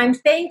 I'm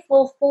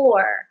thankful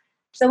for.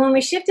 So when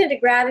we shift into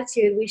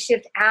gratitude, we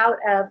shift out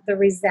of the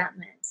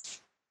resentment.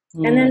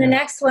 And then the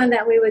next one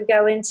that we would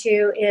go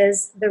into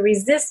is the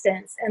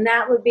resistance. And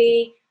that would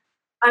be,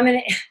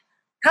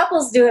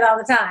 couples do it all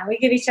the time. We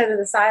give each other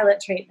the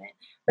silent treatment.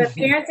 But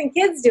parents and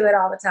kids do it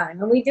all the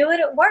time. And we do it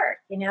at work,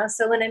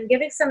 So when I'm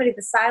giving somebody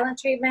the silent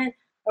treatment,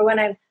 or when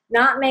I'm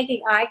not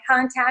making eye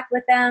contact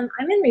with them,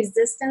 I'm in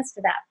resistance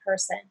to that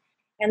person.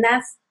 And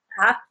that's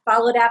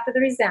followed after the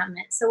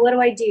resentment. So what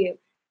do?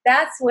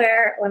 That's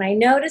where, when I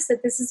notice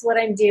that this is what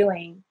I'm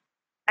doing,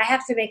 I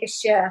have to make a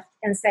shift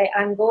and say,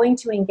 I'm going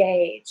to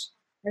engage.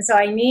 And so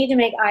I need to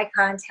make eye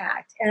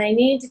contact, and I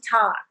need to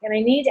talk, and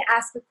I need to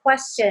ask a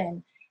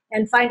question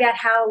and find out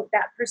how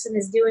that person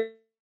is doing.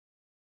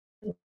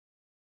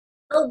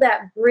 Build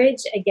that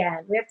bridge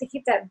again. We have to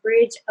keep that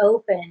bridge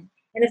open.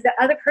 And if the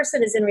other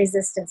person is in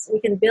resistance, we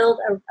can build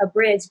a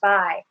bridge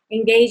by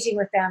engaging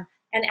with them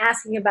and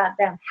asking about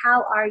them.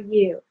 How are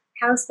you?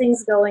 How's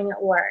things going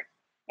at work?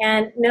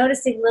 And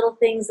noticing little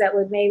things that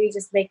would maybe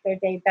just make their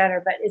day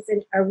better, but it's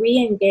a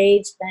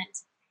re-engagement.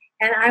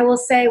 And I will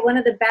say one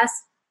of the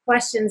best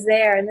questions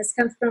there, and this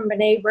comes from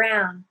Brene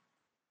Brown,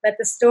 but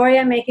the story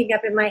I'm making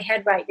up in my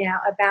head right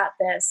now about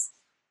this,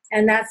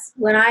 and that's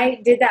when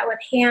I did that with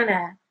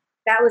Hannah,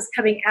 that was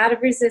coming out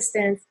of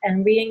resistance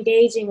and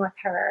re-engaging with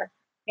her.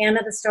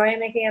 Hannah, the story I'm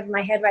making up in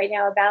my head right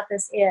now about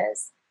this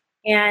is,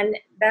 and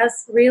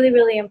that's really,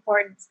 really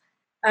important.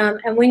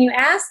 And when you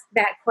ask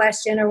that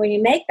question, or when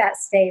you make that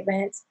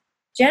statement,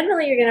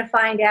 generally you're going to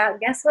find out,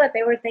 guess what?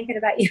 They weren't thinking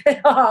about you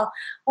at all.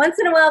 Once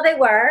in a while they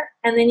were,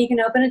 and then you can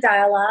open a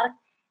dialogue.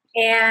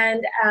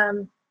 And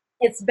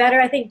it's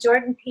better, I think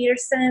Jordan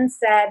Peterson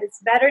said,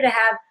 it's better to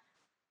have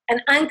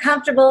an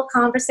uncomfortable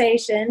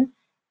conversation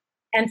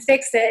and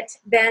fix it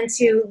than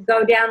to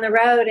go down the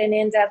road and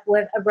end up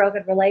with a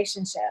broken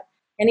relationship.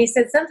 And he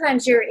said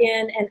sometimes you're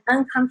in an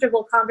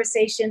uncomfortable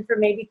conversation for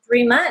maybe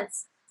 3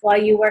 months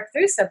while you work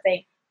through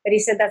something. But he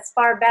said that's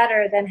far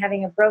better than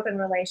having a broken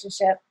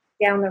relationship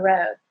down the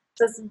road.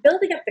 So it's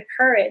building up the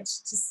courage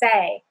to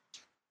say,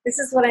 this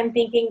is what I'm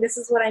thinking, this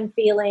is what I'm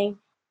feeling,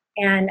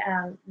 and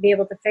be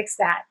able to fix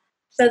that.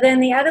 So then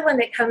the other one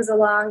that comes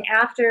along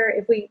after,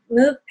 if we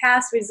move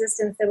past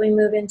resistance, then we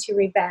move into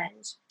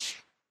revenge.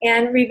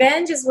 And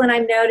revenge is when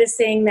I'm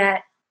noticing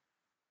that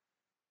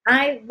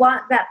I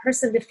want that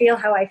person to feel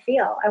how I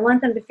feel. I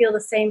want them to feel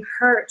the same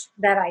hurt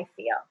that I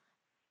feel.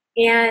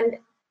 And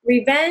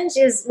revenge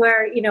is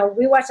where,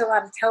 we watch a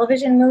lot of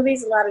television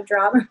movies, a lot of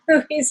drama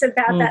movies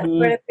about that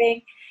sort of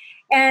thing.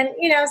 And,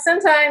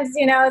 sometimes,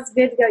 it's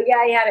good to go,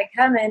 yeah, you had it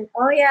coming.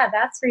 Oh, yeah,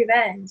 that's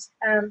revenge.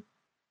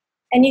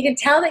 And you can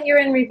tell that you're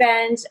in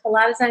revenge. A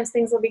lot of times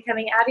things will be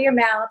coming out of your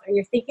mouth, or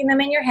you're thinking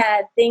them in your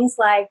head. Things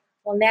like,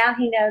 well, now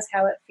he knows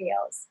how it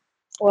feels.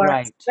 Or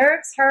right.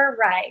 Serves her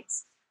right.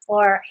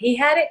 Or he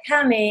had it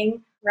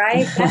coming,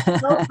 right? That's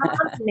so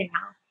hard now.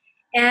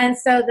 And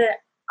so the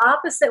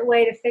opposite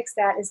way to fix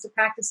that is to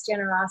practice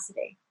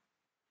generosity.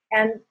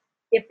 And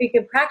if we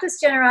could practice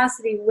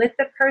generosity with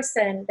the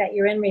person that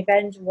you're in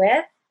revenge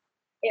with,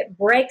 it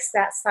breaks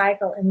that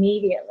cycle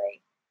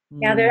immediately.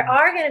 Now, there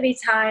are going to be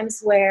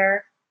times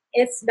where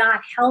it's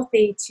not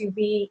healthy to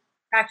be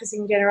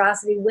practicing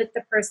generosity with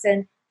the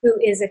person who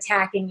is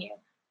attacking you.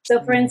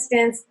 So, for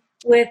instance,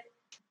 with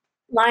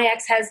my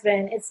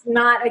ex-husband, it's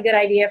not a good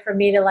idea for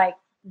me to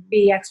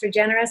be extra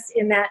generous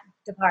in that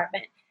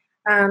department.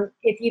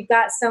 If you've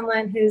got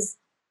someone who's,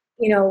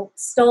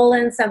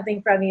 stolen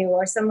something from you,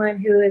 or someone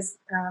who is,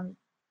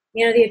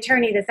 the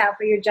attorney that's out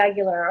for your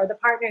jugular, or the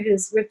partner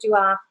who's ripped you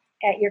off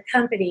at your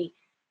company,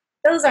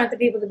 those aren't the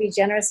people to be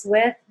generous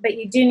with, but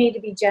you do need to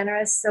be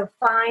generous. So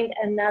find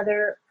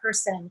another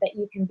person that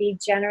you can be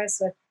generous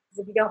with. Because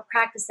if you don't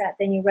practice that,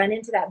 then you run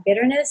into that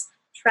bitterness.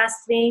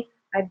 Trust me,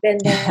 I've been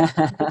there.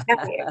 I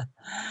tell you.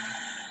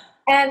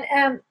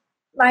 And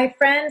my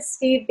friend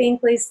Steve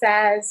Binkley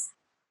says,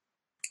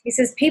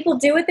 people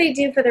do what they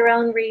do for their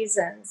own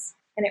reasons,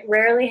 and it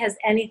rarely has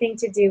anything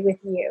to do with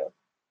you.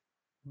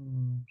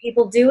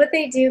 People do what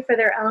they do for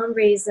their own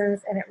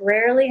reasons, and it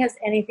rarely has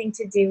anything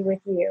to do with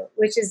you,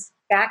 which is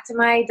back to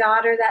my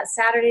daughter that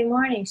Saturday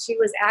morning. She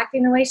was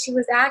acting the way she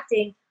was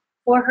acting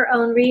for her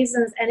own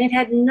reasons, and it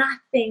had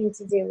nothing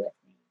to do with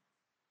me.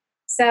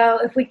 So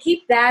if we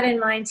keep that in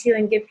mind too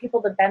and give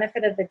people the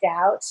benefit of the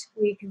doubt,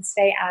 we can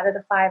stay out of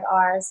the 5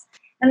 R's.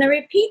 And the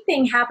repeat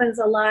thing happens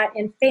a lot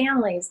in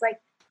families. Like,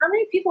 how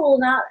many people will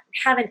not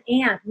have an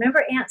aunt?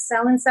 Remember Aunt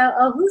so-and-so?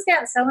 Oh, who's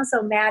Aunt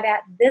so-and-so mad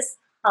at this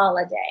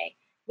holiday?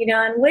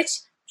 And which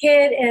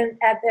kid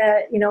at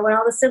the, when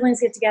all the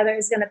siblings get together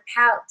is going to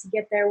pout to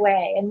get their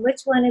way, and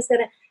which one is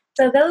going to,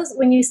 so those,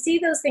 when you see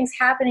those things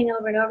happening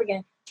over and over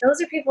again,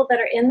 those are people that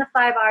are in the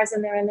 5 R's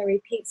and they're in the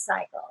repeat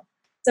cycle.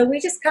 So we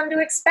just come to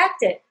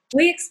expect it.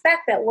 We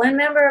expect that one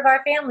member of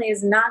our family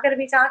is not going to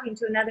be talking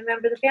to another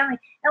member of the family,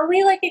 and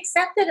we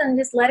accept it and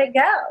just let it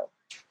go,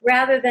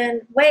 rather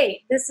than,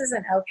 wait, this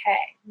isn't okay.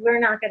 We're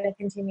not going to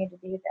continue to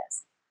do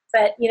this.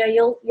 But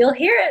you'll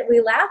hear it. We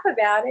laugh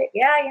about it.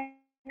 Yeah,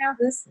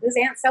 who's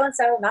Aunt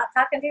so-and-so not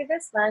talking to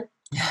this month.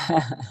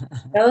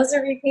 Those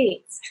are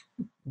repeats.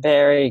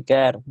 Very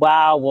good.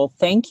 Wow. Well,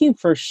 thank you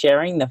for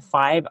sharing the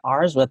 5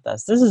 R's with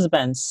us. This has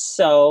been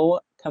so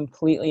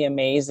completely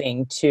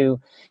amazing to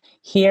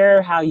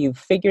hear how you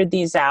figured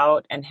these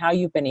out and how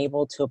you've been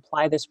able to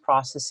apply this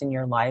process in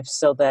your life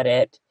so that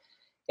it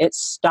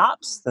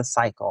stops the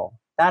cycle.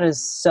 That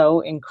is so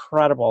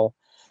incredible.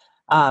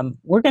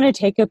 We're going to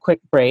take a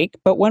quick break,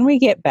 but when we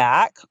get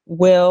back,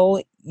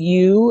 will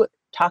you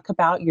talk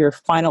about your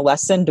final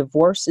lesson?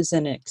 Divorce is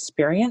an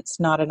experience,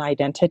 not an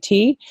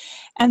identity.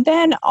 And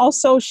then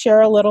also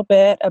share a little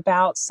bit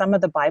about some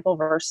of the Bible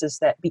verses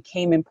that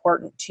became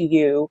important to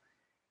you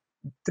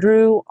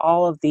through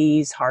all of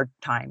these hard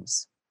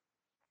times.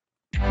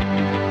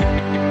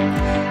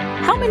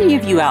 How many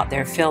of you out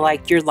there feel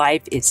like your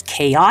life is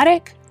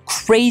chaotic,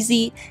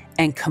 crazy,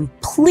 and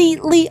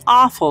completely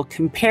awful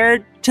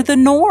compared to the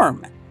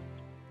norm?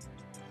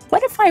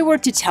 What if I were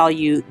to tell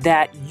you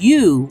that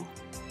you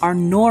are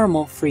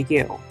normal for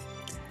you?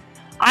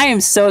 I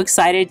am so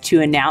excited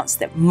to announce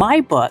that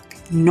my book,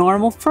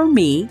 Normal for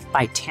Me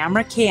by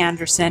Tamara K.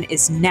 Anderson,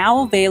 is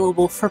now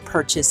available for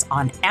purchase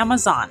on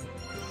Amazon.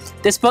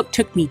 This book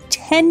took me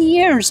 10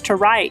 years to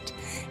write,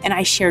 and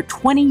I share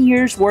 20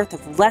 years worth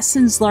of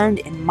lessons learned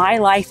in my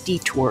life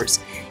detours,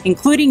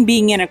 including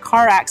being in a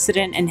car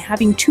accident and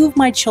having 2 of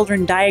my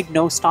children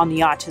diagnosed on the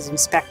autism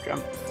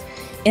spectrum.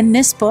 In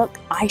this book,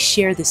 I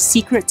share the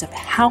secrets of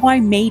how I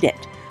made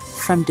it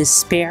from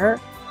despair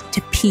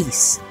to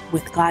peace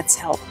with God's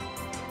help.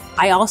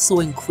 I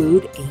also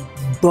include a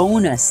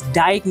bonus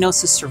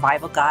diagnosis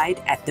survival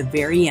guide at the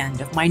very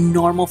end of my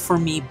Normal for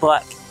Me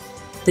book.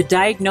 The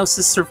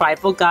diagnosis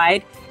survival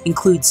guide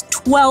includes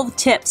 12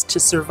 tips to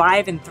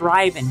survive and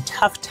thrive in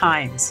tough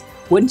times.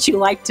 Wouldn't you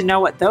like to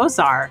know what those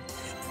are?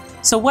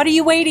 So what are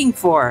you waiting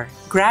for?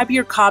 Grab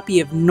your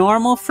copy of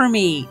Normal for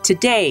Me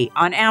today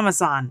on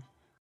Amazon.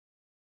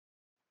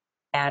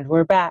 And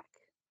we're back.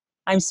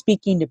 I'm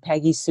speaking to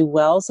Peggy Sue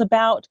Wells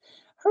about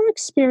her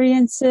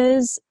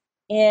experiences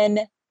in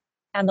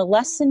and the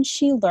lessons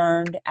she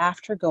learned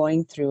after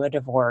going through a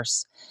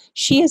divorce.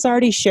 She has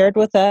already shared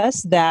with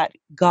us that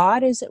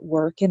God is at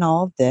work in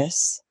all of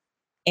this,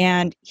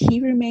 and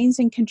He remains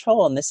in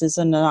control, and this is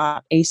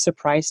not a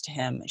surprise to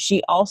Him.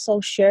 She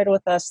also shared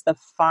with us the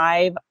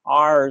 5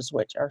 R's,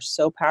 which are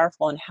so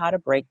powerful, and how to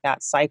break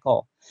that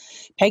cycle.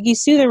 Peggy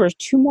Sue, there were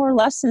 2 more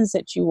lessons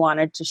that you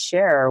wanted to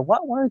share.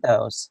 What were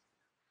those?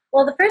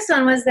 Well, the first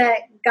one was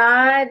that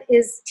God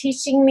is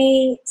teaching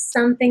me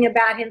something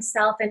about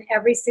Himself in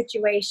every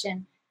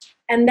situation.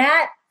 And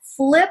that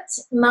flipped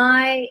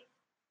my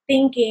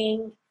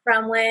thinking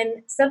from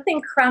when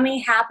something crummy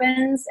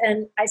happens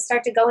and I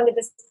start to go into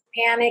this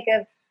panic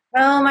of,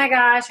 oh my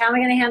gosh, how am I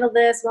going to handle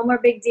this? One more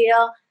big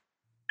deal.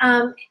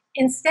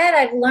 Instead,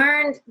 I've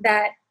learned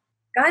that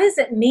God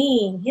isn't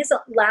mean. He's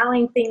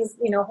allowing things,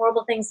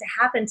 horrible things to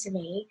happen to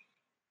me.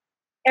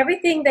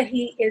 Everything that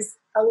He is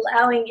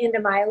allowing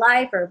into my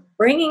life or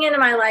bringing into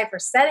my life or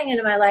setting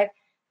into my life,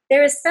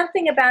 there is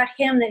something about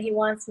Him that He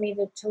wants me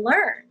to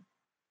learn.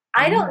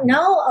 I don't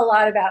know a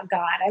lot about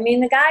God. I mean,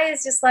 the guy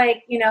is just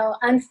like,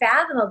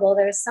 unfathomable.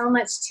 There's so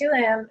much to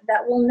Him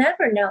that we'll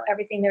never know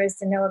everything there is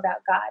to know about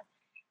God.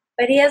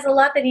 But He has a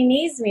lot that He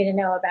needs me to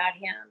know about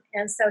Him.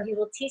 And so He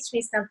will teach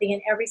me something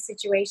in every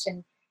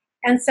situation.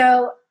 And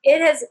so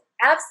it has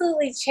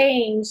absolutely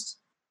changed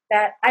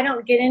that I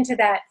don't get into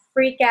that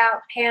freak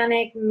out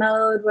panic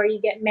mode where you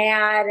get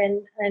mad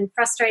and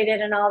frustrated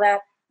and all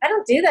that. I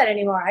don't do that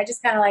anymore. I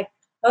just kind of like,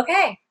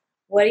 okay,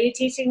 what are you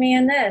teaching me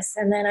in this?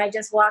 And then I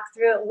just walk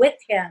through it with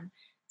Him.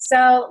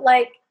 So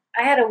like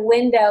I had a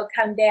window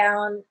come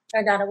down,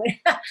 or not a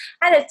window,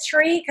 I had a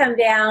tree come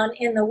down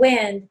in the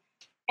wind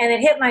and it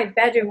hit my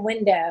bedroom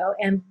window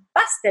and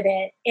busted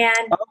it.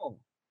 And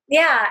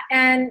yeah,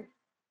 and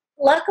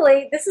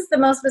luckily, this is the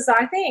most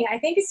bizarre thing. I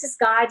think it's just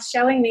God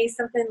showing me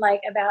something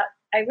like about,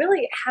 I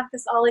really have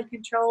this all in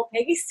control,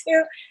 Peggy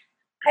Sue.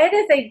 It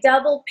is a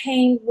double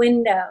pane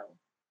window.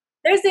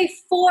 There's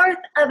 1/4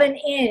 of an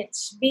inch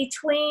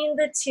between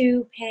the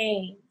 2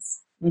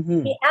 panes.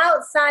 Mm-hmm. The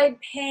outside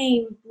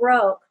pane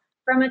broke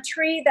from a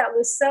tree that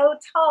was so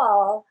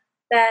tall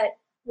that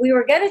we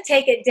were going to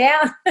take it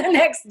down the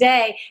next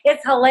day.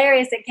 It's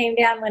hilarious it came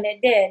down when it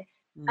did.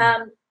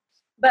 Mm.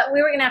 But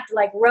we were going to have to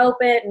like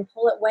rope it and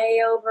pull it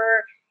way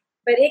over.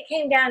 But it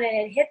came down and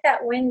it hit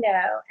that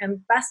window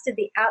and busted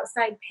the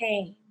outside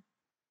pane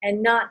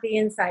and not the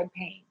inside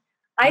pane.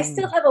 I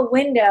still have a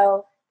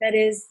window that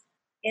is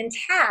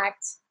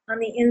intact on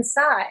the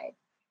inside.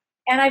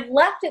 And I've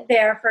left it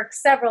there for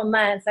several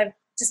months. I've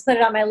just put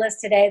it on my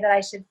list today that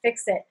I should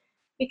fix it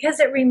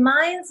because it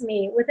reminds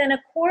me within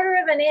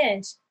 1/4 of an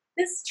inch,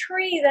 this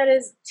tree that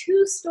is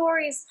 2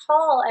 stories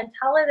tall and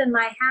taller than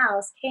my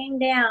house came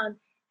down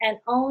and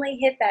only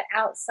hit that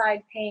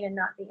outside pane and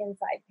not the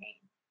inside pane.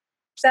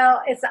 So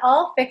it's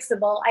all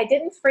fixable. I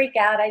didn't freak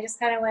out. I just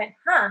kind of went,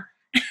 huh.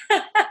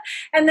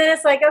 And then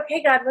it's like,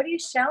 okay, God, what are you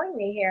showing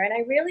me here? And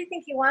I really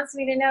think He wants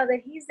me to know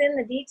that He's in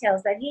the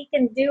details, that He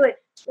can do it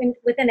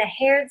within a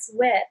hair's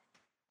width.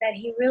 that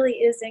he really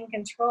is in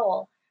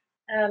control.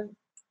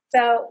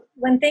 So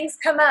when things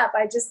come up,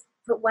 I just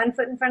put one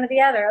foot in front of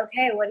the other.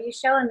 Okay, what are you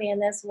showing me in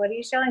this? What are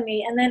you showing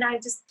me? And then I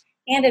just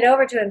hand it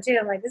over to him too.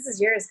 I'm like, this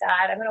is yours,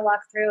 God. I'm going to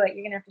walk through it.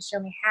 You're going to have to show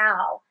me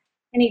how.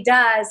 And he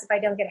does if I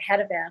don't get ahead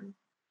of him.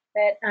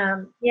 But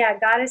yeah,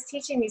 God is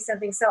teaching me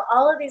something. So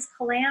all of these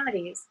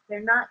calamities,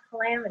 they're not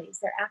calamities.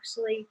 They're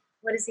actually,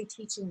 what is he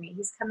teaching me?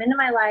 He's come into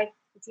my life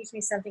to teach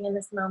me something in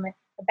this moment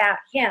about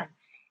him.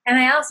 And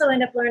I also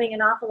end up learning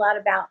an awful lot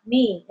about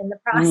me in the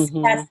process.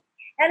 Mm-hmm.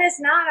 And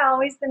it's not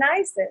always the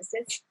nicest.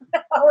 It's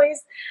not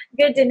always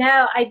good to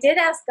know. I did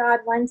ask God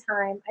one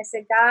time, I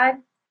said, God,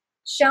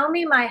 show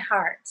me my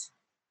heart.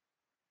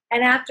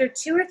 And after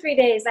 2 or 3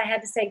 days, I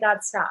had to say,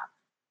 God, stop.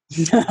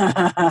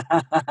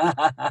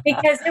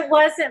 Because it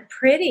wasn't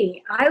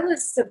pretty. I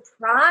was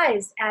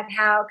surprised at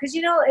how, because,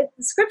 the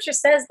scripture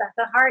says that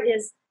the heart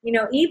is,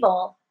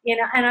 evil,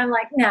 and I'm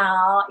like,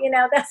 no,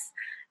 that's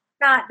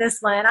not this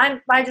one.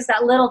 I just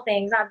got little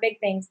things, not big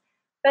things.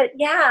 But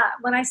yeah,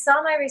 when I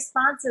saw my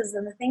responses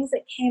and the things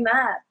that came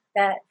up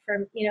that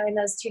from, in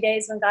those 2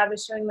 days when God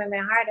was showing me my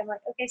heart, I'm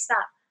like, okay,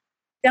 stop.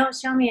 Don't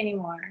show me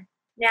anymore.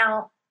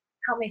 Now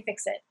help me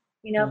fix it.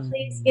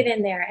 Please get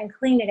in there and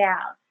clean it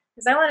out.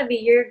 Because I want to be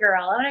your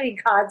girl. I want to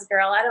be God's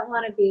girl. I don't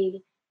want to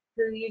be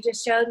who you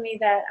just showed me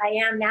that I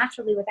am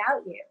naturally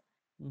without you.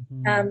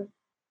 Mm-hmm.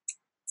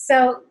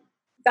 So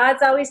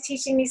God's always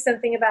teaching me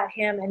something about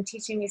him and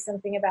teaching me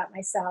something about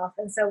myself.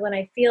 And so when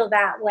I feel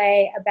that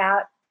way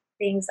about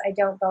things, I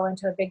don't go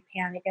into a big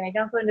panic and I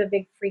don't go into a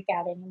big freak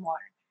out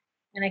anymore.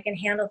 And I can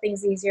handle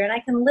things easier and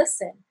I can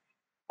listen.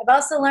 I've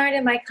also learned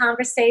in my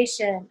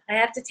conversation, I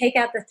have to take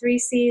out the 3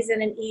 C's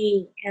and an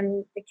E.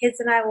 And the kids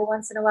and I will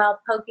once in a while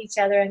poke each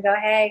other and go,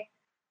 hey,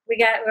 we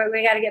got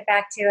to get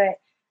back to it.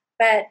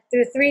 But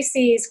through 3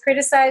 C's,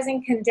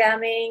 criticizing,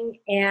 condemning,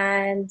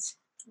 and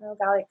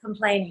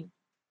complaining.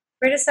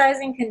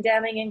 Criticizing,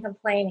 condemning, and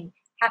complaining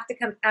have to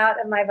come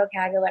out of my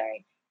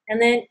vocabulary.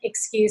 And then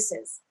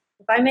excuses.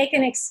 If I make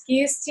an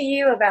excuse to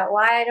you about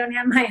why I don't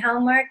have my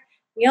homework,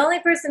 the only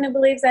person who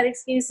believes that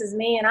excuse is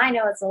me, and I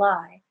know it's a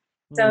lie.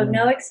 So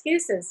no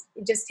excuses.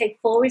 You just take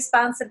full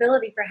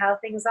responsibility for how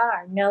things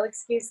are. No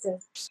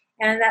excuses.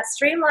 And that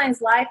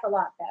streamlines life a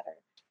lot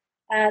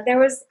better. There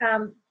was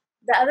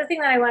the other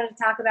thing that I wanted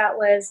to talk about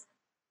was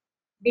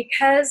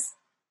because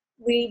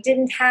we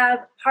didn't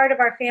have part of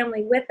our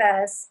family with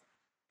us,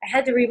 I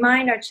had to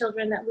remind our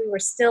children that we were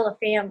still a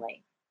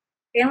family.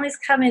 Families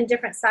come in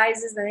different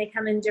sizes and they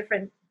come in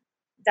different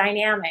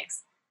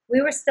dynamics.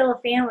 We were still a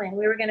family and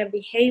we were going to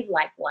behave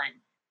like one.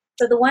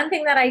 So the one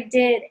thing that I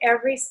did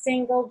every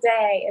single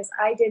day is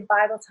I did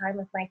Bible time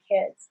with my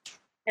kids.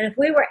 And if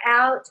we were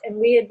out and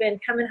we had been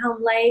coming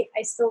home late,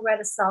 I still read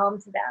a psalm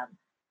to them.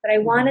 But I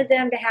wanted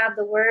them to have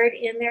the word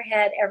in their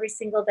head every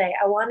single day.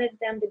 I wanted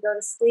them to go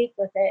to sleep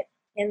with it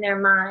in their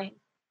mind.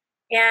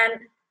 And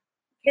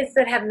kids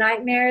that have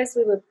nightmares,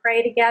 we would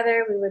pray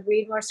together, we would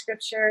read more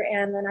scripture,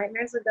 and the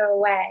nightmares would go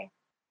away.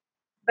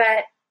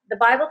 But the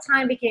Bible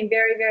time became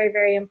very, very,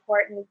 very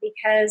important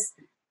because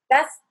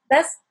that's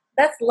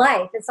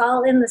life. It's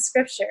all in the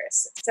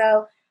scriptures.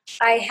 So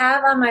I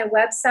have on my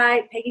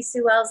website,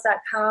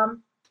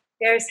 PeggySueWells.com,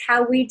 there's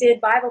how we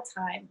did Bible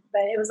time,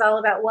 but it was all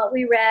about what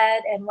we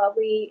read and what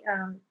we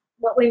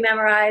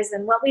memorized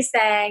and what we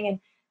sang and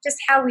just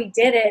how we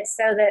did it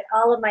so that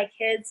all of my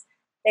kids,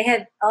 they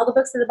had all the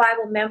books of the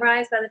Bible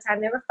memorized by the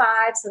time they were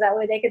 5, so that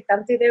way they could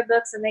thumb through their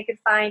books and they could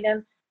find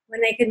them.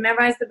 When they could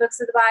memorize the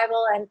books of the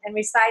Bible and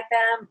recite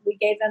them, we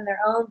gave them their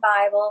own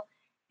Bible.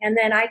 And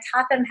then I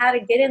taught them how to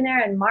get in there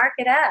and mark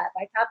it up.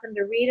 I taught them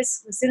to read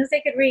as soon as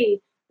they could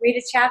read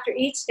a chapter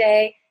each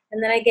day.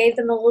 And then I gave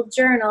them a little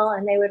journal,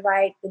 and they would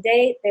write the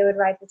date, they would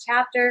write the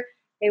chapter,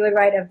 they would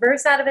write a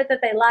verse out of it that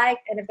they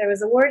liked. And if there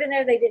was a word in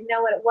there they didn't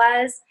know what it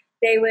was,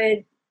 they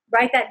would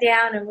write that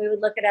down, and we would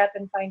look it up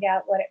and find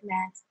out what it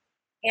meant.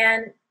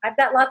 And I've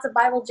got lots of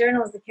Bible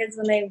journals. The kids,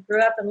 when they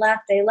grew up and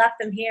left, they left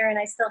them here, and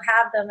I still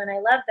have them, and I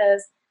love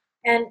those.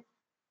 And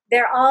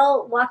they're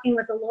all walking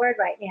with the Lord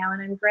right now,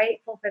 and I'm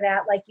grateful for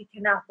that like you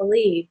cannot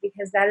believe,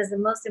 because that is the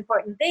most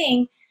important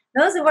thing.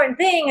 The most important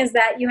thing is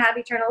that you have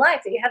eternal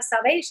life, that you have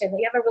salvation, that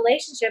you have a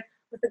relationship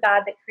with the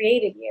God that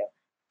created you.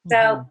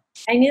 So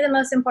I knew the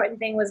most important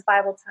thing was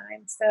Bible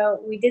time.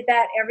 So we did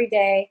that every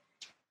day.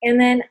 And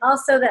then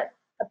also that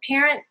a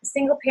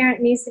single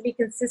parent needs to be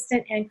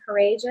consistent and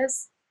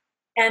courageous.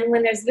 And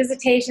when there's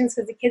visitations,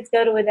 because the kids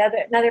go to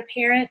another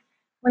parent,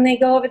 when they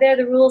go over there,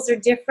 the rules are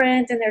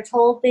different and they're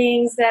told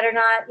things that are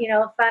not,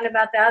 fun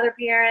about the other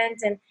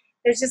parent. And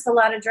there's just a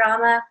lot of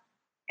drama.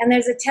 And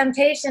there's a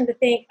temptation to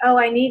think, oh,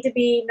 I need to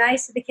be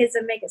nice to the kids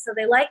and make it so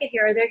they like it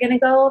here. Or they're going to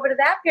go over to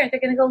that parent. They're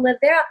going to go live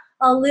there.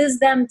 I'll lose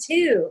them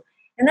too.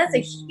 And that's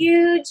a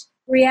huge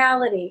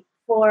reality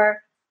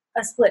for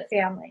a split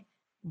family.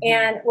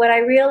 And what I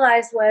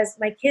realized was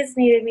my kids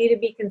needed me to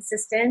be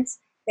consistent.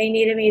 They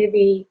needed me to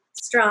be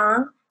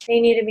strong. They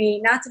needed me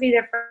not to be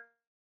their friend,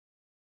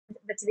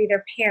 but to be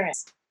their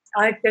parents.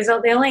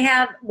 They only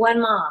have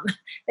one mom.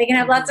 They can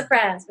have lots of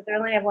friends, but they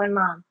only have one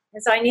mom.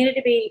 And so I needed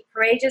to be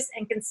courageous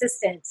and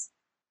consistent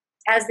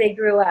as they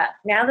grew up.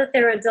 Now that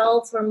they're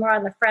adults, we're more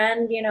on the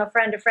friend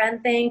to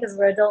friend thing because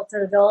we're adult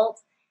to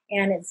adult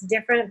and it's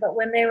different. But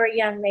when they were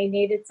young, they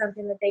needed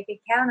something that they could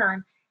count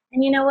on.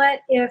 And you know what?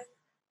 If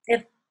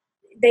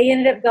they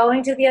ended up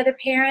going to the other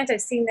parent,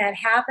 I've seen that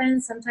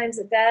happen. Sometimes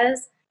it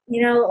does.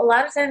 You know, a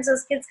lot of times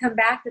those kids come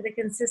back to the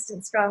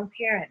consistent, strong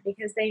parent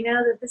because they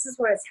know that this is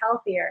where it's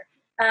healthier.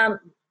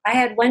 I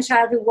had one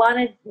child who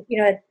wanted,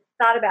 had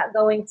thought about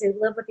going to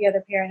live with the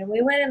other parent, and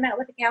we went and met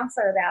with a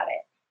counselor about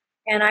it.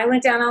 And I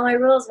went down all my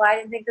rules why I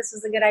didn't think this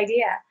was a good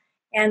idea.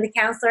 And the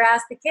counselor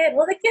asked the kid,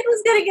 well, the kid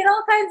was going to get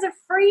all kinds of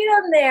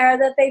freedom there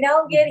that they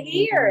don't get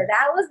here.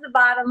 That was the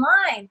bottom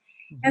line.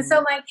 And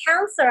so my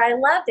counselor, I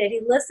loved it.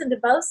 He listened to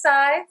both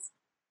sides.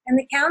 And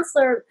the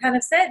counselor kind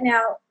of said,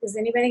 now, is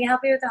anybody going to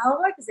help you with the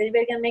homework? Is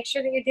anybody going to make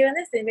sure that you're doing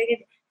this? And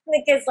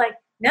the kid's like,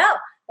 no,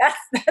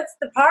 that's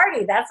the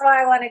party. That's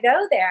why I want to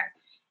go there.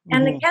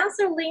 And the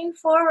counselor leaned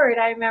forward,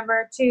 I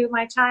remember, to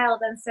my child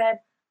and said,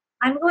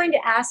 I'm going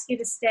to ask you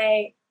to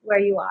stay where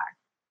you are.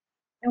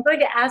 I'm going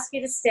to ask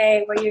you to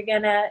stay where you're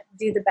going to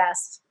do the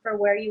best for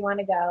where you want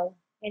to go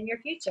in your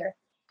future.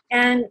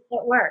 And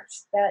it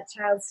worked. That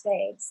child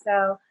stayed.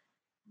 So,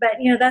 but,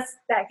 that's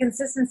that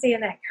consistency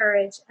and that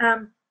courage.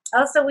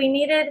 Also, we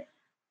needed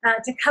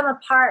to come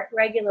apart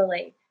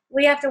regularly.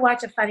 We have to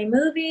watch a funny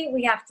movie.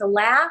 We have to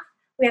laugh.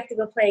 We have to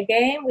go play a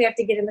game. We have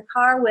to get in the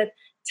car with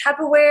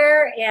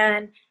Tupperware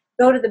and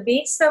go to the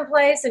beach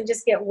someplace and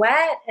just get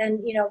wet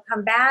and,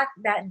 come back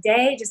that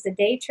day, just a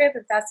day trip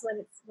if that's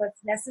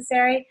what's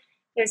necessary.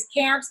 There's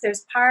camps,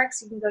 there's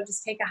parks. You can go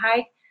just take a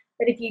hike.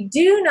 But if you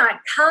do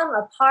not come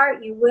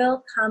apart, you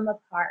will come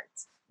apart.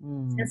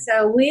 And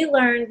so we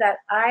learned that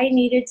I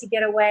needed to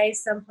get away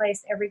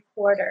someplace every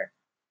quarter.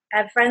 I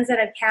have friends that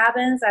have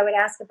cabins. I would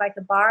ask if I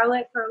could borrow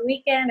it for a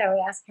weekend. I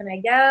would ask, can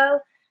I go?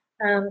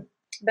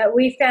 But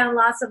we found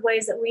lots of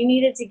ways that we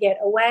needed to get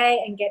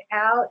away and get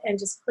out and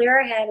just clear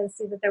our head and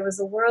see that there was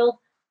a world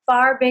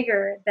far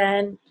bigger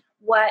than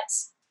what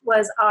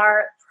was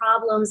our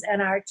problems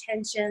and our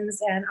tensions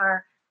and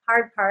our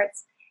hard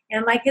parts.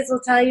 And my kids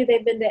will tell you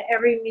they've been to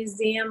every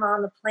museum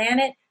on the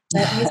planet.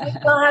 That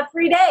museum will have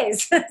 3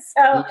 days.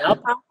 So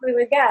off we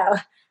would go.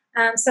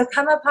 So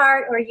come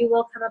apart or you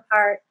will come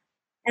apart.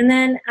 And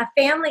then a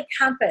family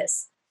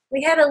compass.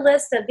 We had a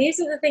list of these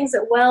are the things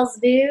that Wells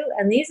do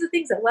and these are the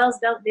things that Wells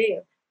don't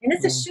do. And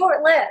it's a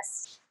short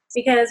list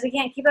because we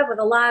can't keep up with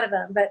a lot of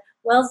them. But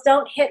Wells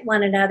don't hit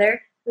one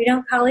another. We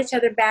don't call each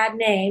other bad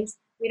names.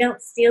 We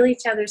don't steal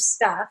each other's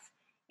stuff.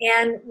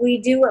 And we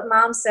do what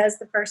mom says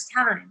the first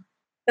time.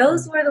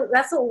 That's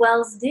what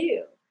Wells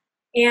do.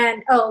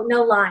 And,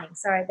 no lying.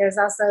 Sorry. There's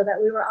also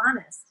that we were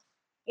honest.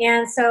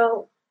 And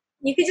so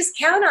you could just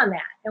count on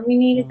that. And we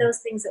needed those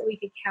things that we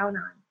could count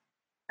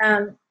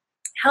on.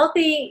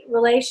 Healthy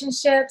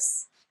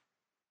relationships.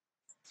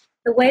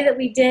 The way that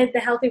we did the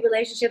healthy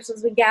relationships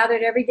was we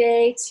gathered every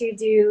day to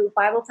do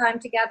Bible time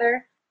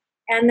together.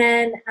 And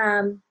then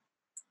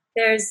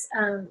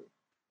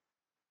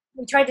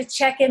we tried to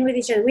check in with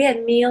each other. We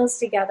had meals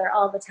together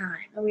all the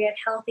time, and we had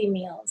healthy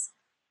meals.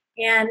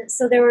 And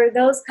so there were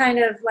those kind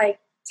of like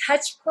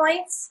touch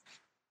points.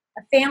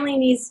 A family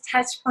needs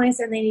touch points,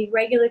 and they need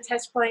regular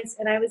touch points.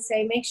 And I would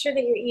say make sure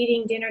that you're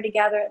eating dinner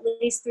together at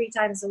least 3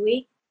 times a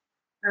week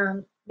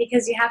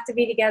because you have to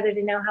be together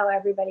to know how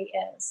everybody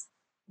is.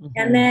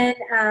 And then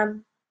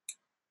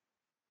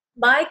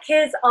my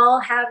kids all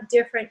have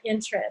different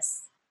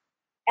interests,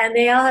 and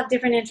they all have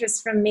different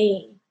interests from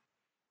me.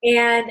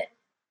 And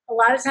a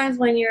lot of times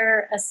when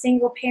you're a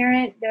single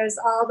parent, there's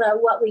all the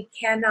what we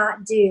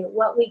cannot do,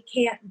 what we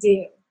can't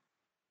do.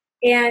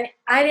 And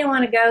I didn't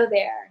want to go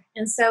there.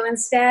 And so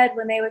instead,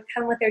 when they would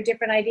come with their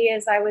different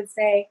ideas, I would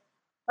say,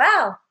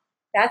 wow,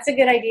 that's a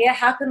good idea.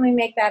 How can we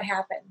make that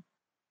happen?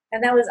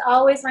 And that was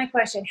always my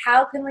question.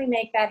 How can we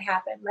make that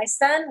happen? My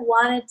son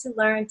wanted to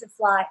learn to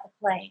fly a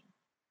plane.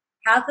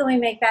 How can we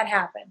make that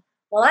happen?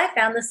 Well, I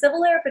found the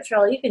Civil Air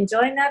Patrol. You can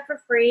join that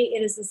for free.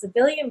 It is the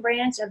civilian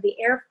branch of the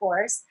Air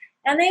Force,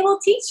 and they will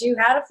teach you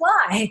how to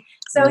fly.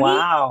 So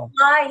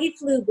he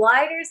flew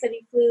gliders and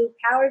he flew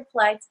powered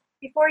flights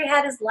before he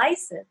had his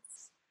license.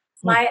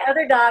 My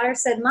other daughter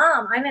said,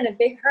 Mom, I'm in a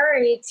big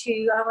hurry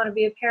I want to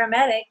be a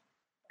paramedic.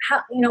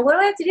 What do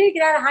I have to do to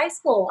get out of high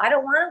school? I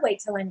don't want to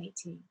wait till I'm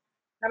 18.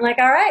 I'm like,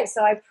 all right.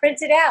 So I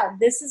printed out,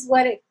 this is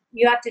what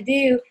you have to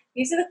do.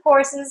 These are the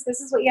courses.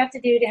 This is what you have to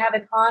do to have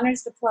an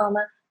honors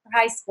diploma for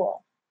high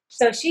school.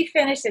 So she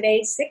finished at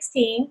age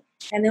 16,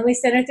 and then we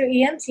sent her through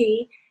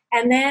EMT,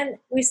 and then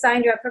we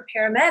signed her up for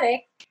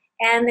paramedic,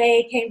 and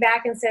they came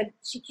back and said,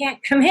 she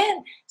can't come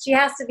in. She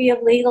has to be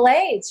of legal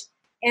age.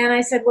 And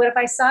I said, what if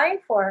I sign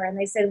for her? And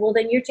they said, well,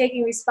 then you're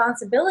taking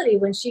responsibility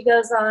when she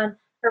goes on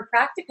her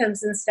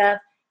practicums and stuff.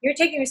 You're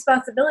taking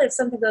responsibility. If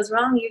something goes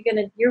wrong,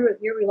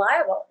 you're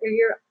reliable, or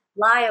you're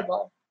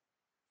liable.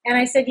 And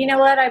I said, you know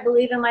what? I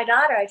believe in my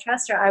daughter. I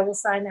trust her. I will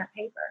sign that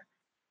paper.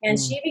 And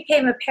she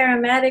became a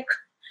paramedic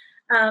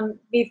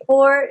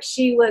before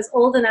she was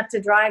old enough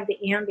to drive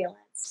the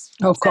ambulance.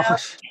 Oh,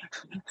 gosh.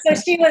 So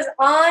she was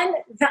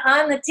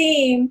on the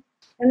team,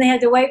 and they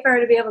had to wait for her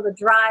to be able to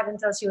drive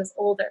until she was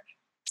older.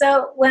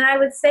 So when I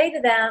would say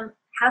to them,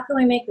 how can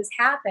we make this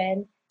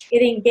happen?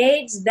 It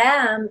engaged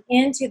them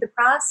into the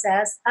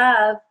process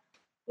of,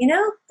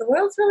 the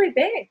world's really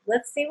big.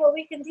 Let's see what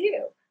we can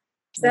do.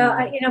 So,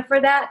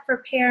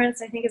 for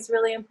parents, I think it's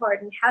really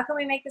important. How can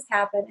we make this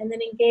happen? And then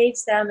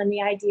engage them in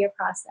the idea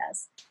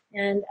process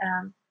and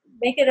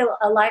make it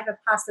a life of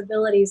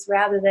possibilities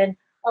rather than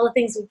all the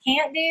things we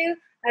can't do.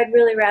 I'd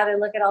really rather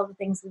look at all the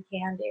things we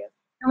can do.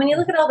 And when you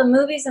look at all the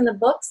movies and the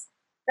books,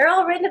 they're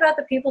all written about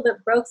the people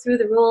that broke through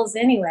the rules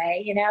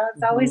anyway.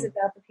 It's always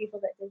about the people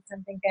that did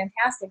something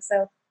fantastic.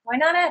 So why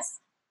not us?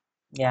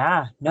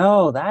 Yeah,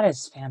 no, that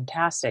is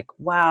fantastic.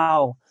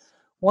 Wow.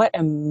 What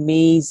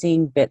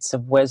amazing bits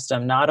of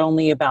wisdom, not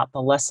only about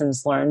the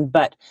lessons learned,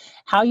 but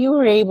how you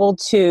were able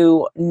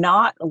to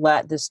not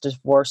let this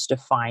divorce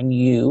define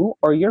you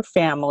or your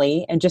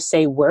family and just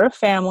say, we're a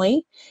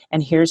family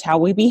and here's how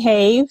we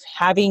behave.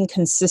 Having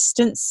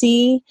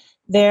consistency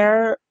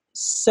there,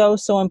 so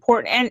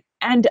important.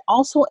 And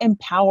also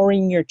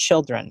empowering your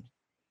children,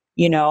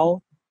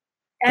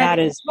 that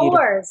is chores.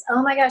 beautiful.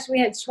 Oh my gosh, we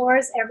had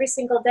chores every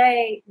single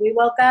day. We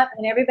woke up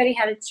and everybody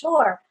had a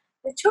chore.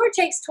 The chore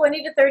takes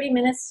 20 to 30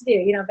 minutes to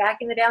do.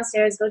 Vacuum the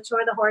downstairs, go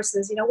chore the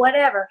horses,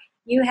 whatever.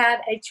 You had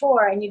a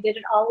chore and you did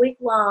it all week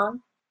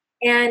long.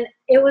 And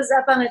it was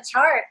up on a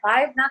chart.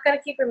 I'm not going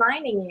to keep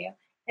reminding you.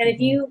 And if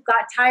you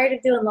got tired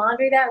of doing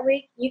laundry that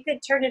week, you could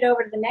turn it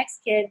over to the next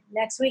kid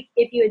next week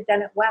if you had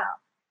done it well.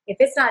 If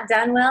it's not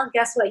done well,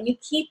 guess what? You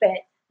keep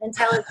it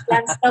until it's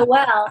done so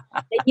well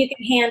that you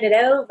can hand it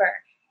over.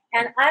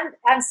 And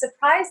I'm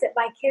surprised that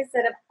my kids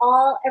that have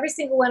every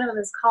single one of them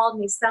has called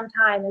me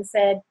sometime and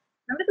said,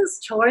 remember those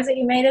chores that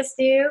you made us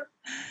do?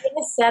 It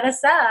has set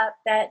us up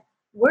that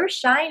we're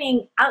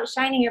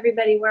outshining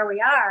everybody where we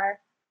are,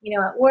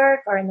 at work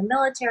or in the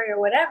military or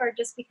whatever,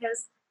 just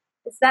because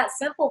it's that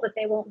simple, but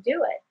they won't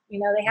do it.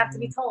 They have to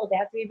be told, they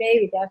have to be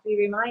babied, they have to be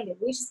reminded.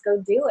 We just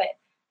go do it.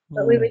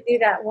 But we would do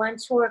that one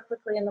chore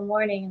quickly in the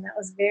morning, and that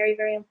was very,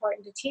 very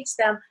important to teach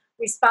them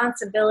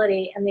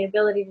responsibility and the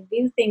ability to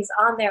do things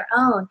on their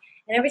own.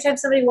 And every time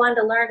somebody wanted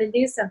to learn to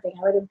do something,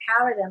 I would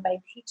empower them by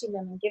teaching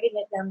them and giving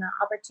them the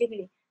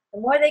opportunity. The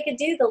more they could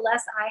do, the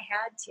less I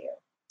had to.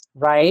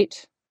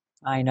 Right?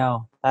 I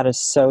know. That is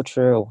so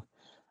true.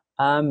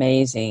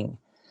 Amazing.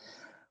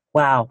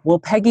 Wow. Well,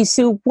 Peggy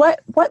Sue,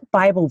 what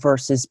Bible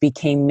verses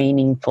became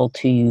meaningful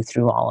to you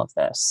through all of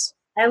this?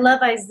 I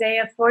love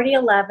Isaiah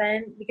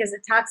 40:11 because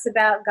it talks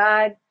about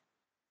God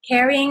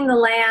carrying the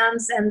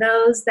lambs and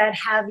those that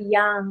have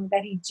young,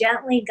 that he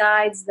gently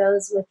guides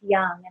those with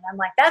young. And I'm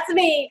like, that's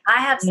me.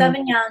 I have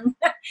 7 young.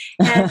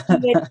 And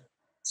he would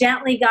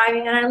gently guide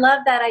me. And I love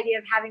that idea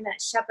of having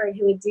that shepherd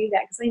who would do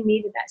that because I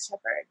needed that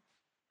shepherd.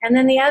 And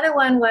then the other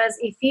one was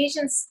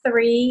Ephesians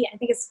 3, I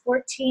think it's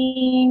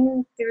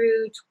 14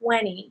 through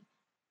 20.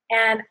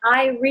 And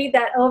I read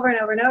that over and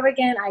over and over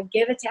again. I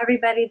give it to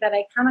everybody that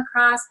I come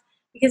across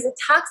because it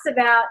talks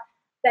about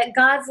that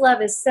God's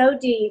love is so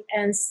deep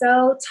and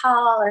so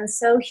tall and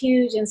so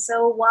huge and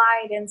so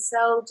wide and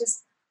so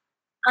just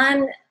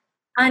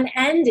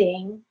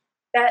unending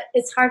that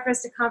it's hard for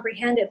us to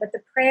comprehend it. But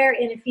the prayer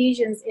in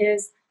Ephesians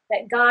is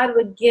that God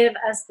would give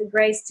us the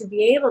grace to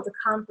be able to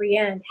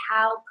comprehend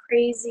how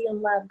crazy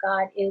in love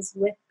God is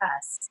with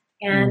us.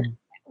 And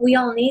we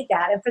all need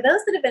that. And for those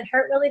that have been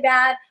hurt really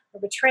bad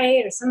or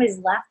betrayed or somebody's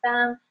left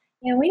them,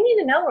 we need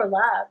to know we're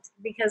loved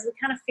because we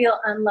kind of feel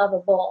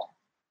unlovable.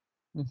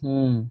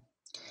 Mm-hmm.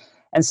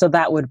 And so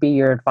that would be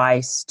your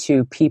advice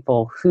to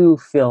people who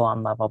feel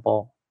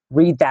unlovable.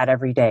 Read that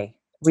every day.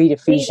 Read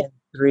Ephesians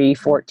 3,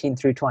 14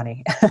 through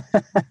 20.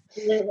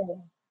 Absolutely.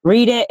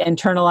 Read it,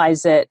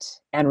 internalize it,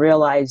 and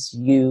realize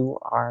you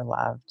are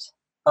loved.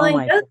 Well,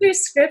 and go through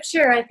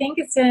scripture. I think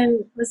it's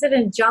in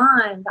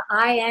John, the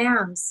I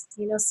ams.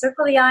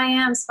 Circle the I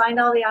ams, find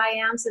all the I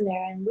ams in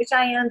there. And which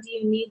I am do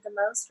you need the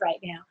most right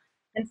now?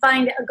 And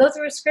go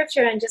through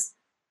scripture and just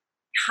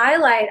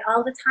highlight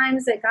all the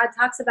times that God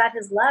talks about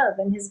his love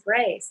and his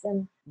grace,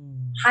 and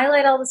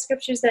highlight all the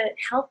scriptures that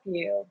help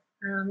you.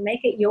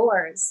 Make it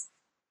yours.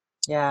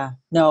 Yeah.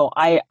 No,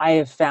 I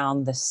have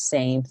found the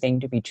same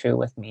thing to be true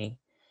with me.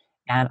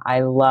 And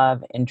I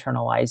love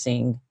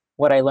internalizing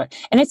what I learned.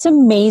 And it's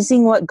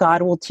amazing what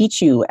God will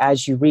teach you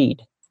as you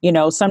read.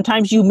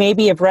 Sometimes you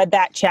maybe have read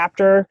that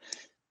chapter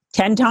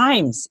 10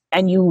 times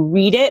and you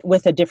read it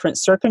with a different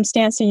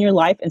circumstance in your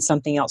life and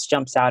something else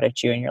jumps out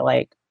at you and you're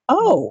like,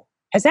 oh,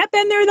 has that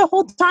been there the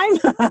whole time?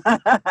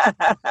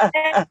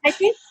 I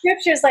think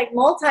scripture is like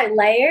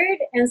multi-layered.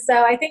 And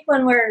so I think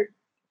when we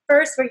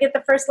get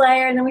the first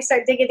layer and then we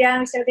start digging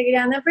down,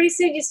 and then pretty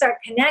soon you start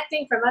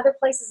connecting from other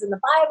places in the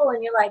Bible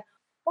and you're like,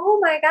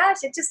 oh my gosh,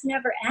 it just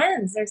never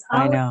ends. There's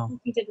always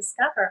something to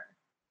discover.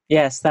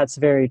 Yes, that's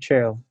very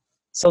true.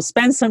 So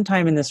spend some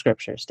time in the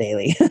scriptures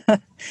daily.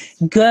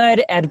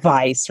 Good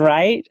advice,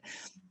 right?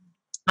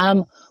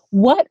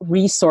 What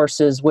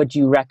resources would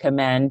you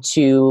recommend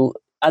to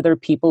other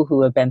people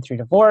who have been through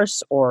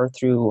divorce or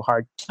through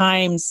hard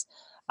times,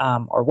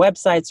 or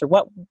websites, or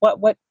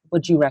what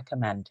would you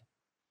recommend?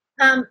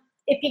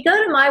 If you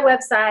go to my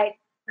website,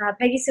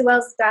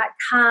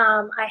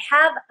 PeggySueWells.com, I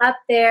have up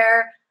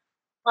there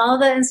all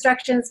the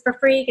instructions for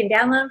free. You can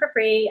download them for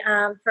free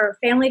for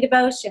family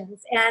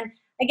devotions. And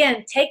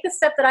again, take the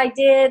stuff that I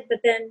did,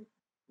 but then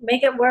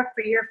make it work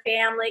for your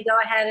family. Go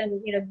ahead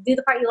and do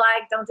the part you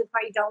like, don't do the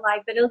part you don't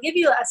like. But it'll give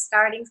you a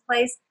starting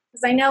place.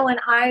 Because I know when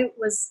I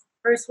was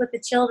first with the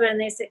children,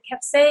 they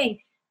kept saying,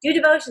 do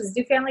devotions,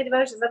 do family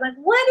devotions. I'm like,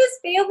 what is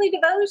family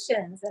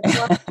devotions? And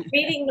so I'm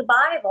reading the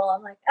Bible.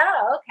 I'm like,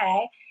 oh,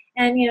 okay.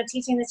 And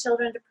teaching the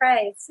children to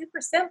pray. It's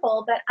super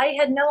simple, but I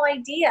had no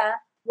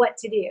idea what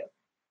to do.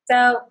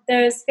 So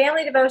there's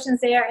family devotions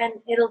there, and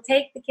it'll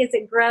take the kids,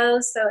 it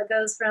grows, so it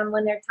goes from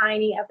when they're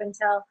tiny up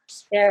until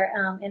they're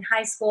in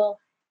high school.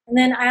 And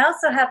then I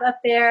also have up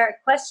there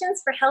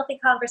questions for healthy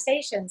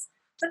conversations.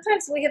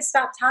 Sometimes we have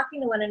stopped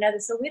talking to one another,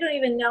 so we don't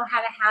even know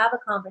how to have a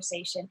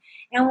conversation.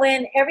 And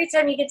when every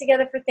time you get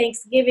together for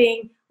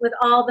Thanksgiving with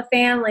all the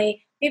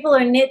family, people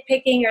are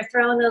nitpicking or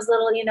throwing those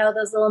little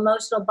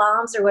emotional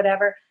bombs or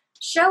whatever,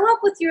 show up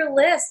with your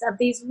list of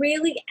these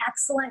really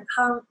excellent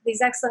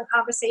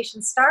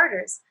conversation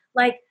starters.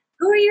 Like,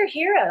 who are your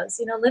heroes?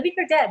 Living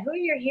or dead, who are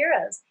your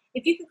heroes?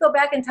 If you could go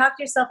back and talk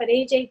to yourself at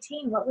age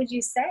 18, what would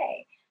you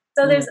say?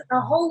 So there's a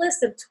whole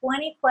list of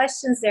 20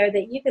 questions there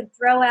that you could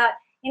throw out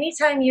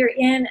anytime you're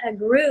in a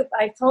group.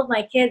 I've told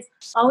my kids,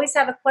 always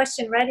have a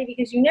question ready,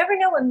 because you never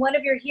know when one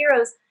of your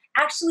heroes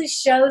actually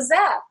shows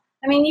up.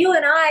 I mean, you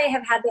and I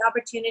have had the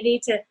opportunity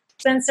to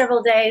spend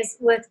several days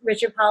with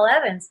Richard Paul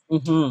Evans.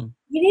 Mm-hmm.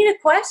 You need a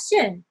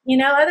question,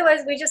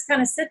 otherwise we just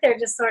kind of sit there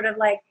just sort of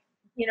like,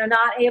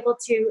 not able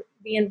to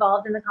be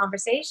involved in the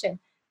conversation.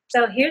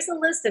 So here's a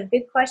list of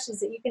good questions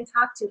that you can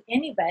talk to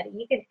anybody.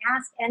 You can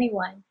ask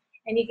anyone,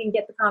 and you can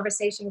get the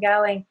conversation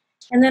going.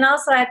 And then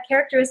also I have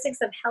characteristics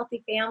of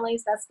healthy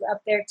families. That's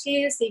up there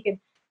too. So you can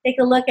take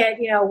a look at,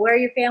 where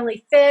your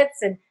family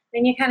fits. And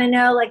then you kind of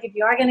know, like, if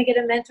you are going to get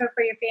a mentor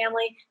for your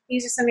family,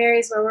 these are some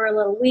areas where we're a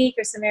little weak,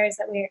 or some areas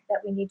that we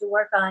need to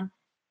work on.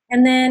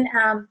 And then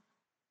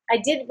I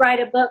did write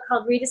a book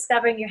called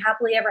Rediscovering Your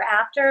Happily Ever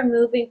After,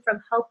 Moving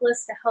from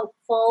Hopeless to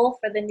Hopeful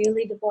for the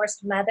Newly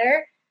Divorced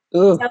Mother.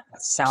 Ooh, that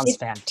sounds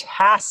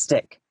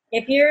fantastic.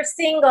 If you're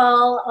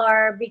single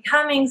or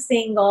becoming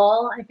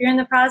single, if you're in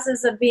the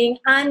process of being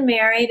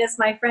unmarried, as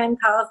my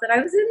friend calls it, I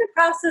was in the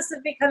process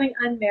of becoming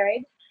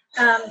unmarried.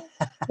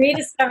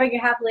 Rediscovering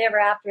Your Happily Ever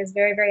After is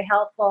very, very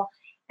helpful.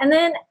 And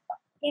then,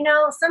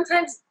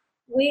 sometimes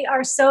we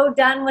are so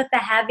done with the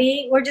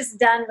heavy. We're just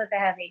done with the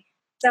heavy.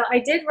 So I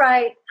did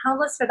write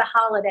Homeless for the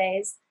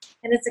Holidays,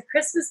 and it's a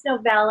Christmas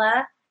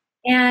novella,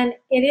 and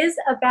it is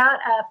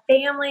about a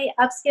family,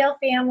 upscale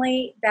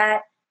family,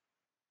 that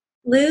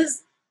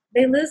lose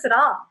it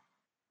all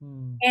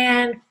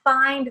and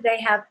find they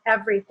have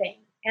everything.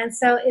 And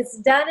so it's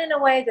done in a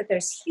way that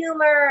there's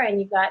humor, and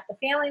you've got the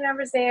family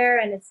members there,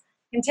 and it's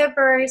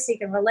contemporary, so you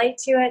can relate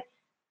to it.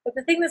 But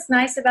the thing that's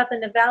nice about the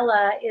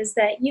novella is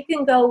that you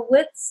can go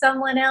with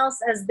someone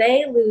else as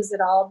they lose it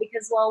all,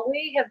 because while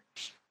we have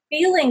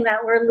feeling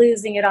that we're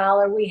losing it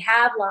all, or we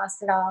have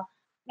lost it all,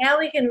 now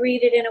we can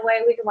read it in a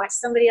way, we can watch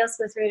somebody else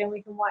go through it, and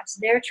we can watch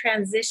their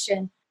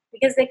transition,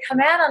 because they come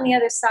out on the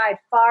other side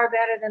far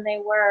better than they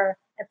were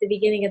at the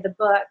beginning of the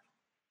book.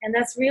 And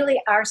that's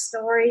really our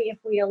story if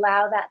we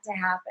allow that to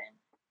happen.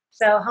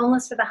 So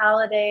Homeless for the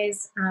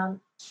Holidays,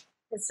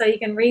 so you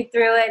can read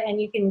through it and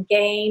you can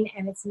gain,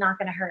 and it's not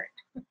going to hurt.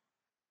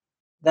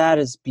 That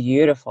is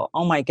beautiful.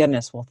 Oh my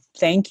goodness. Well,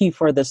 thank you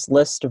for this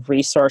list of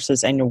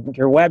resources. And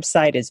your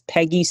website is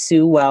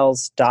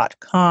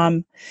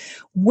PeggySueWells.com.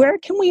 Where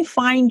can we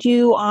find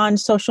you on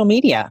social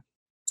media?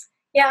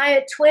 Yeah, I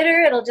have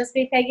Twitter. It'll just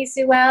be Peggy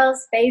Sue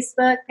Wells.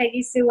 Facebook,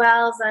 Peggy Sue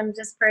Wells. I'm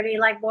just pretty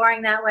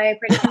boring that way,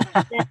 pretty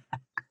consistent.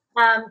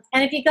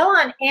 And if you go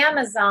on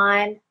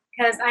Amazon,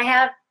 because I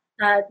have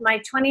my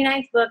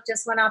 29th book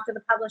just went off to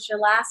the publisher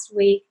last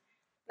week,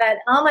 but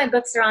all my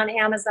books are on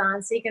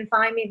Amazon, so you can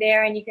find me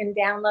there, and you can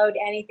download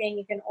anything,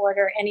 you can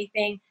order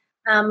anything.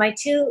 My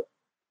two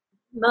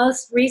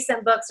most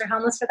recent books are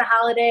Homeless for the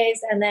Holidays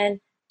and then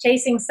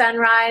Chasing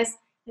Sunrise.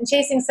 And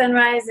Chasing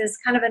Sunrise is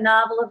kind of a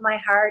novel of my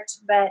heart,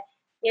 but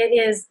it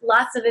is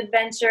lots of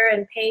adventure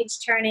and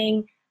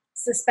page-turning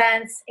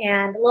suspense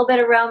and a little bit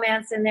of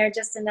romance in there,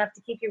 just enough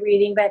to keep you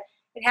reading. But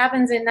it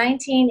happens in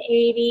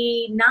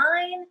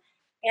 1989,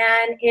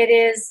 and it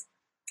is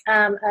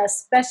a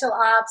special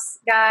ops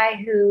guy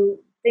who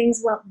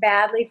things went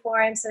badly for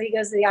him, so he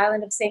goes to the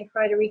island of St.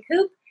 Croix to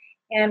recoup.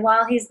 And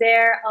while he's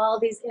there, all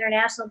these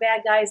international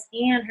bad guys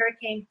and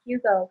Hurricane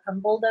Hugo come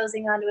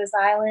bulldozing onto his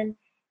island.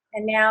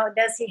 And now,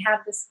 does he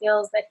have the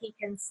skills that he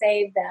can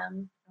save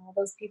them, all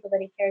those people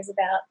that he cares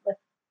about, with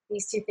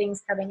these two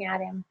things coming at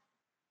him?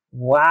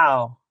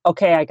 Wow.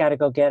 Okay, I got to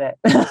go get it.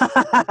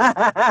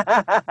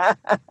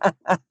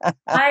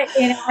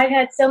 I've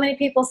had so many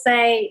people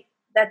say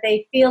that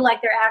they feel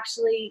like they're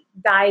actually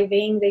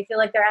diving. They feel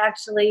like they're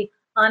actually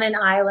on an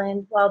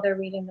island while they're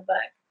reading the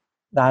book.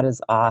 That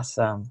is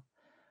awesome.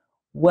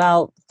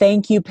 Well,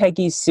 thank you,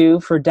 Peggy Sue,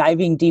 for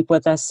diving deep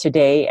with us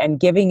today and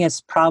giving us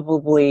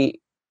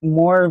probably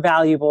more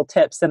valuable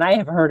tips than I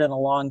have heard in a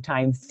long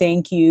time.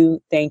 Thank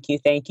you, thank you,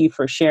 thank you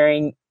for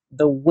sharing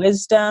the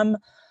wisdom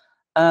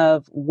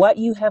of what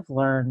you have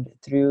learned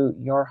through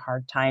your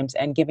hard times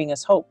and giving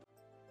us hope.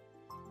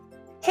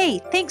 Hey,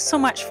 thanks so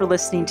much for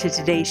listening to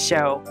today's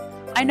show.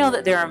 I know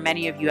that there are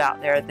many of you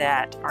out there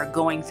that are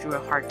going through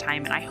a hard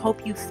time, and I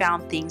hope you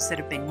found things that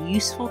have been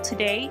useful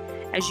today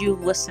as you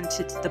listen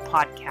to the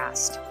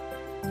podcast.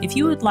 If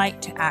you would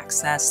like to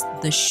access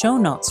the show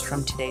notes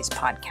from today's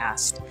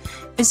podcast,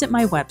 visit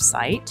my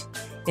website.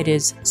 It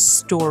is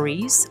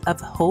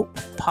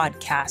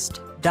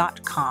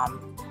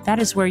storiesofhopepodcast.com. That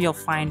is where you'll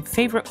find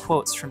favorite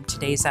quotes from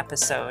today's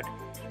episode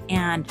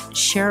and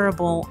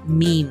shareable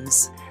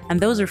memes. And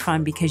those are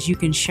fun because you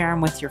can share them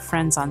with your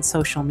friends on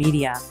social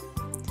media.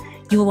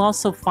 You will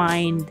also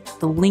find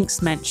the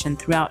links mentioned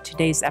throughout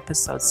today's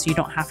episode, so you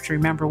don't have to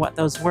remember what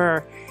those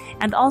were.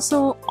 And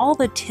also all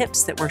the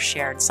tips that were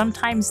shared.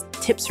 Sometimes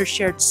tips are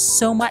shared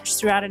so much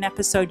throughout an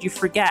episode you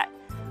forget.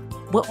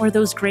 What were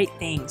those great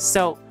things?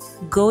 So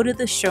go to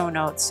the show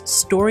notes,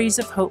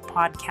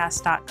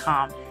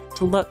 storiesofhopepodcast.com,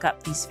 to look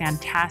up these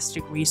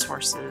fantastic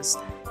resources.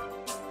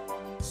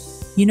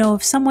 You know,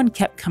 if someone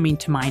kept coming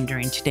to mind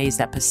during today's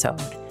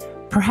episode,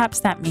 perhaps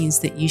that means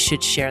that you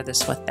should share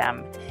this with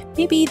them.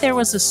 Maybe there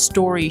was a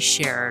story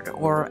shared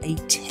or a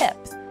tip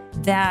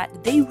that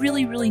they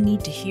really, really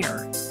need to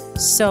hear.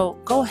 So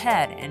go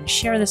ahead and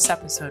share this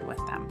episode with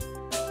them.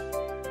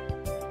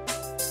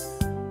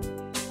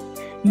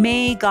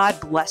 May God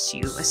bless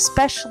you,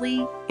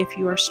 especially if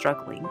you are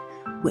struggling,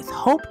 with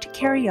hope to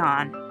carry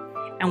on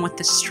and with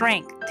the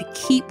strength to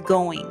keep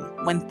going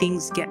when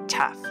things get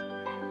tough.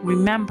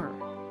 Remember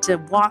to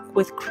walk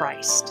with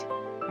Christ,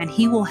 and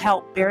He will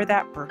help bear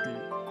that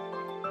burden.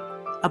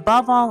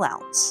 Above all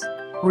else,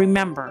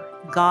 remember,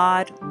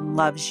 God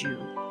loves you.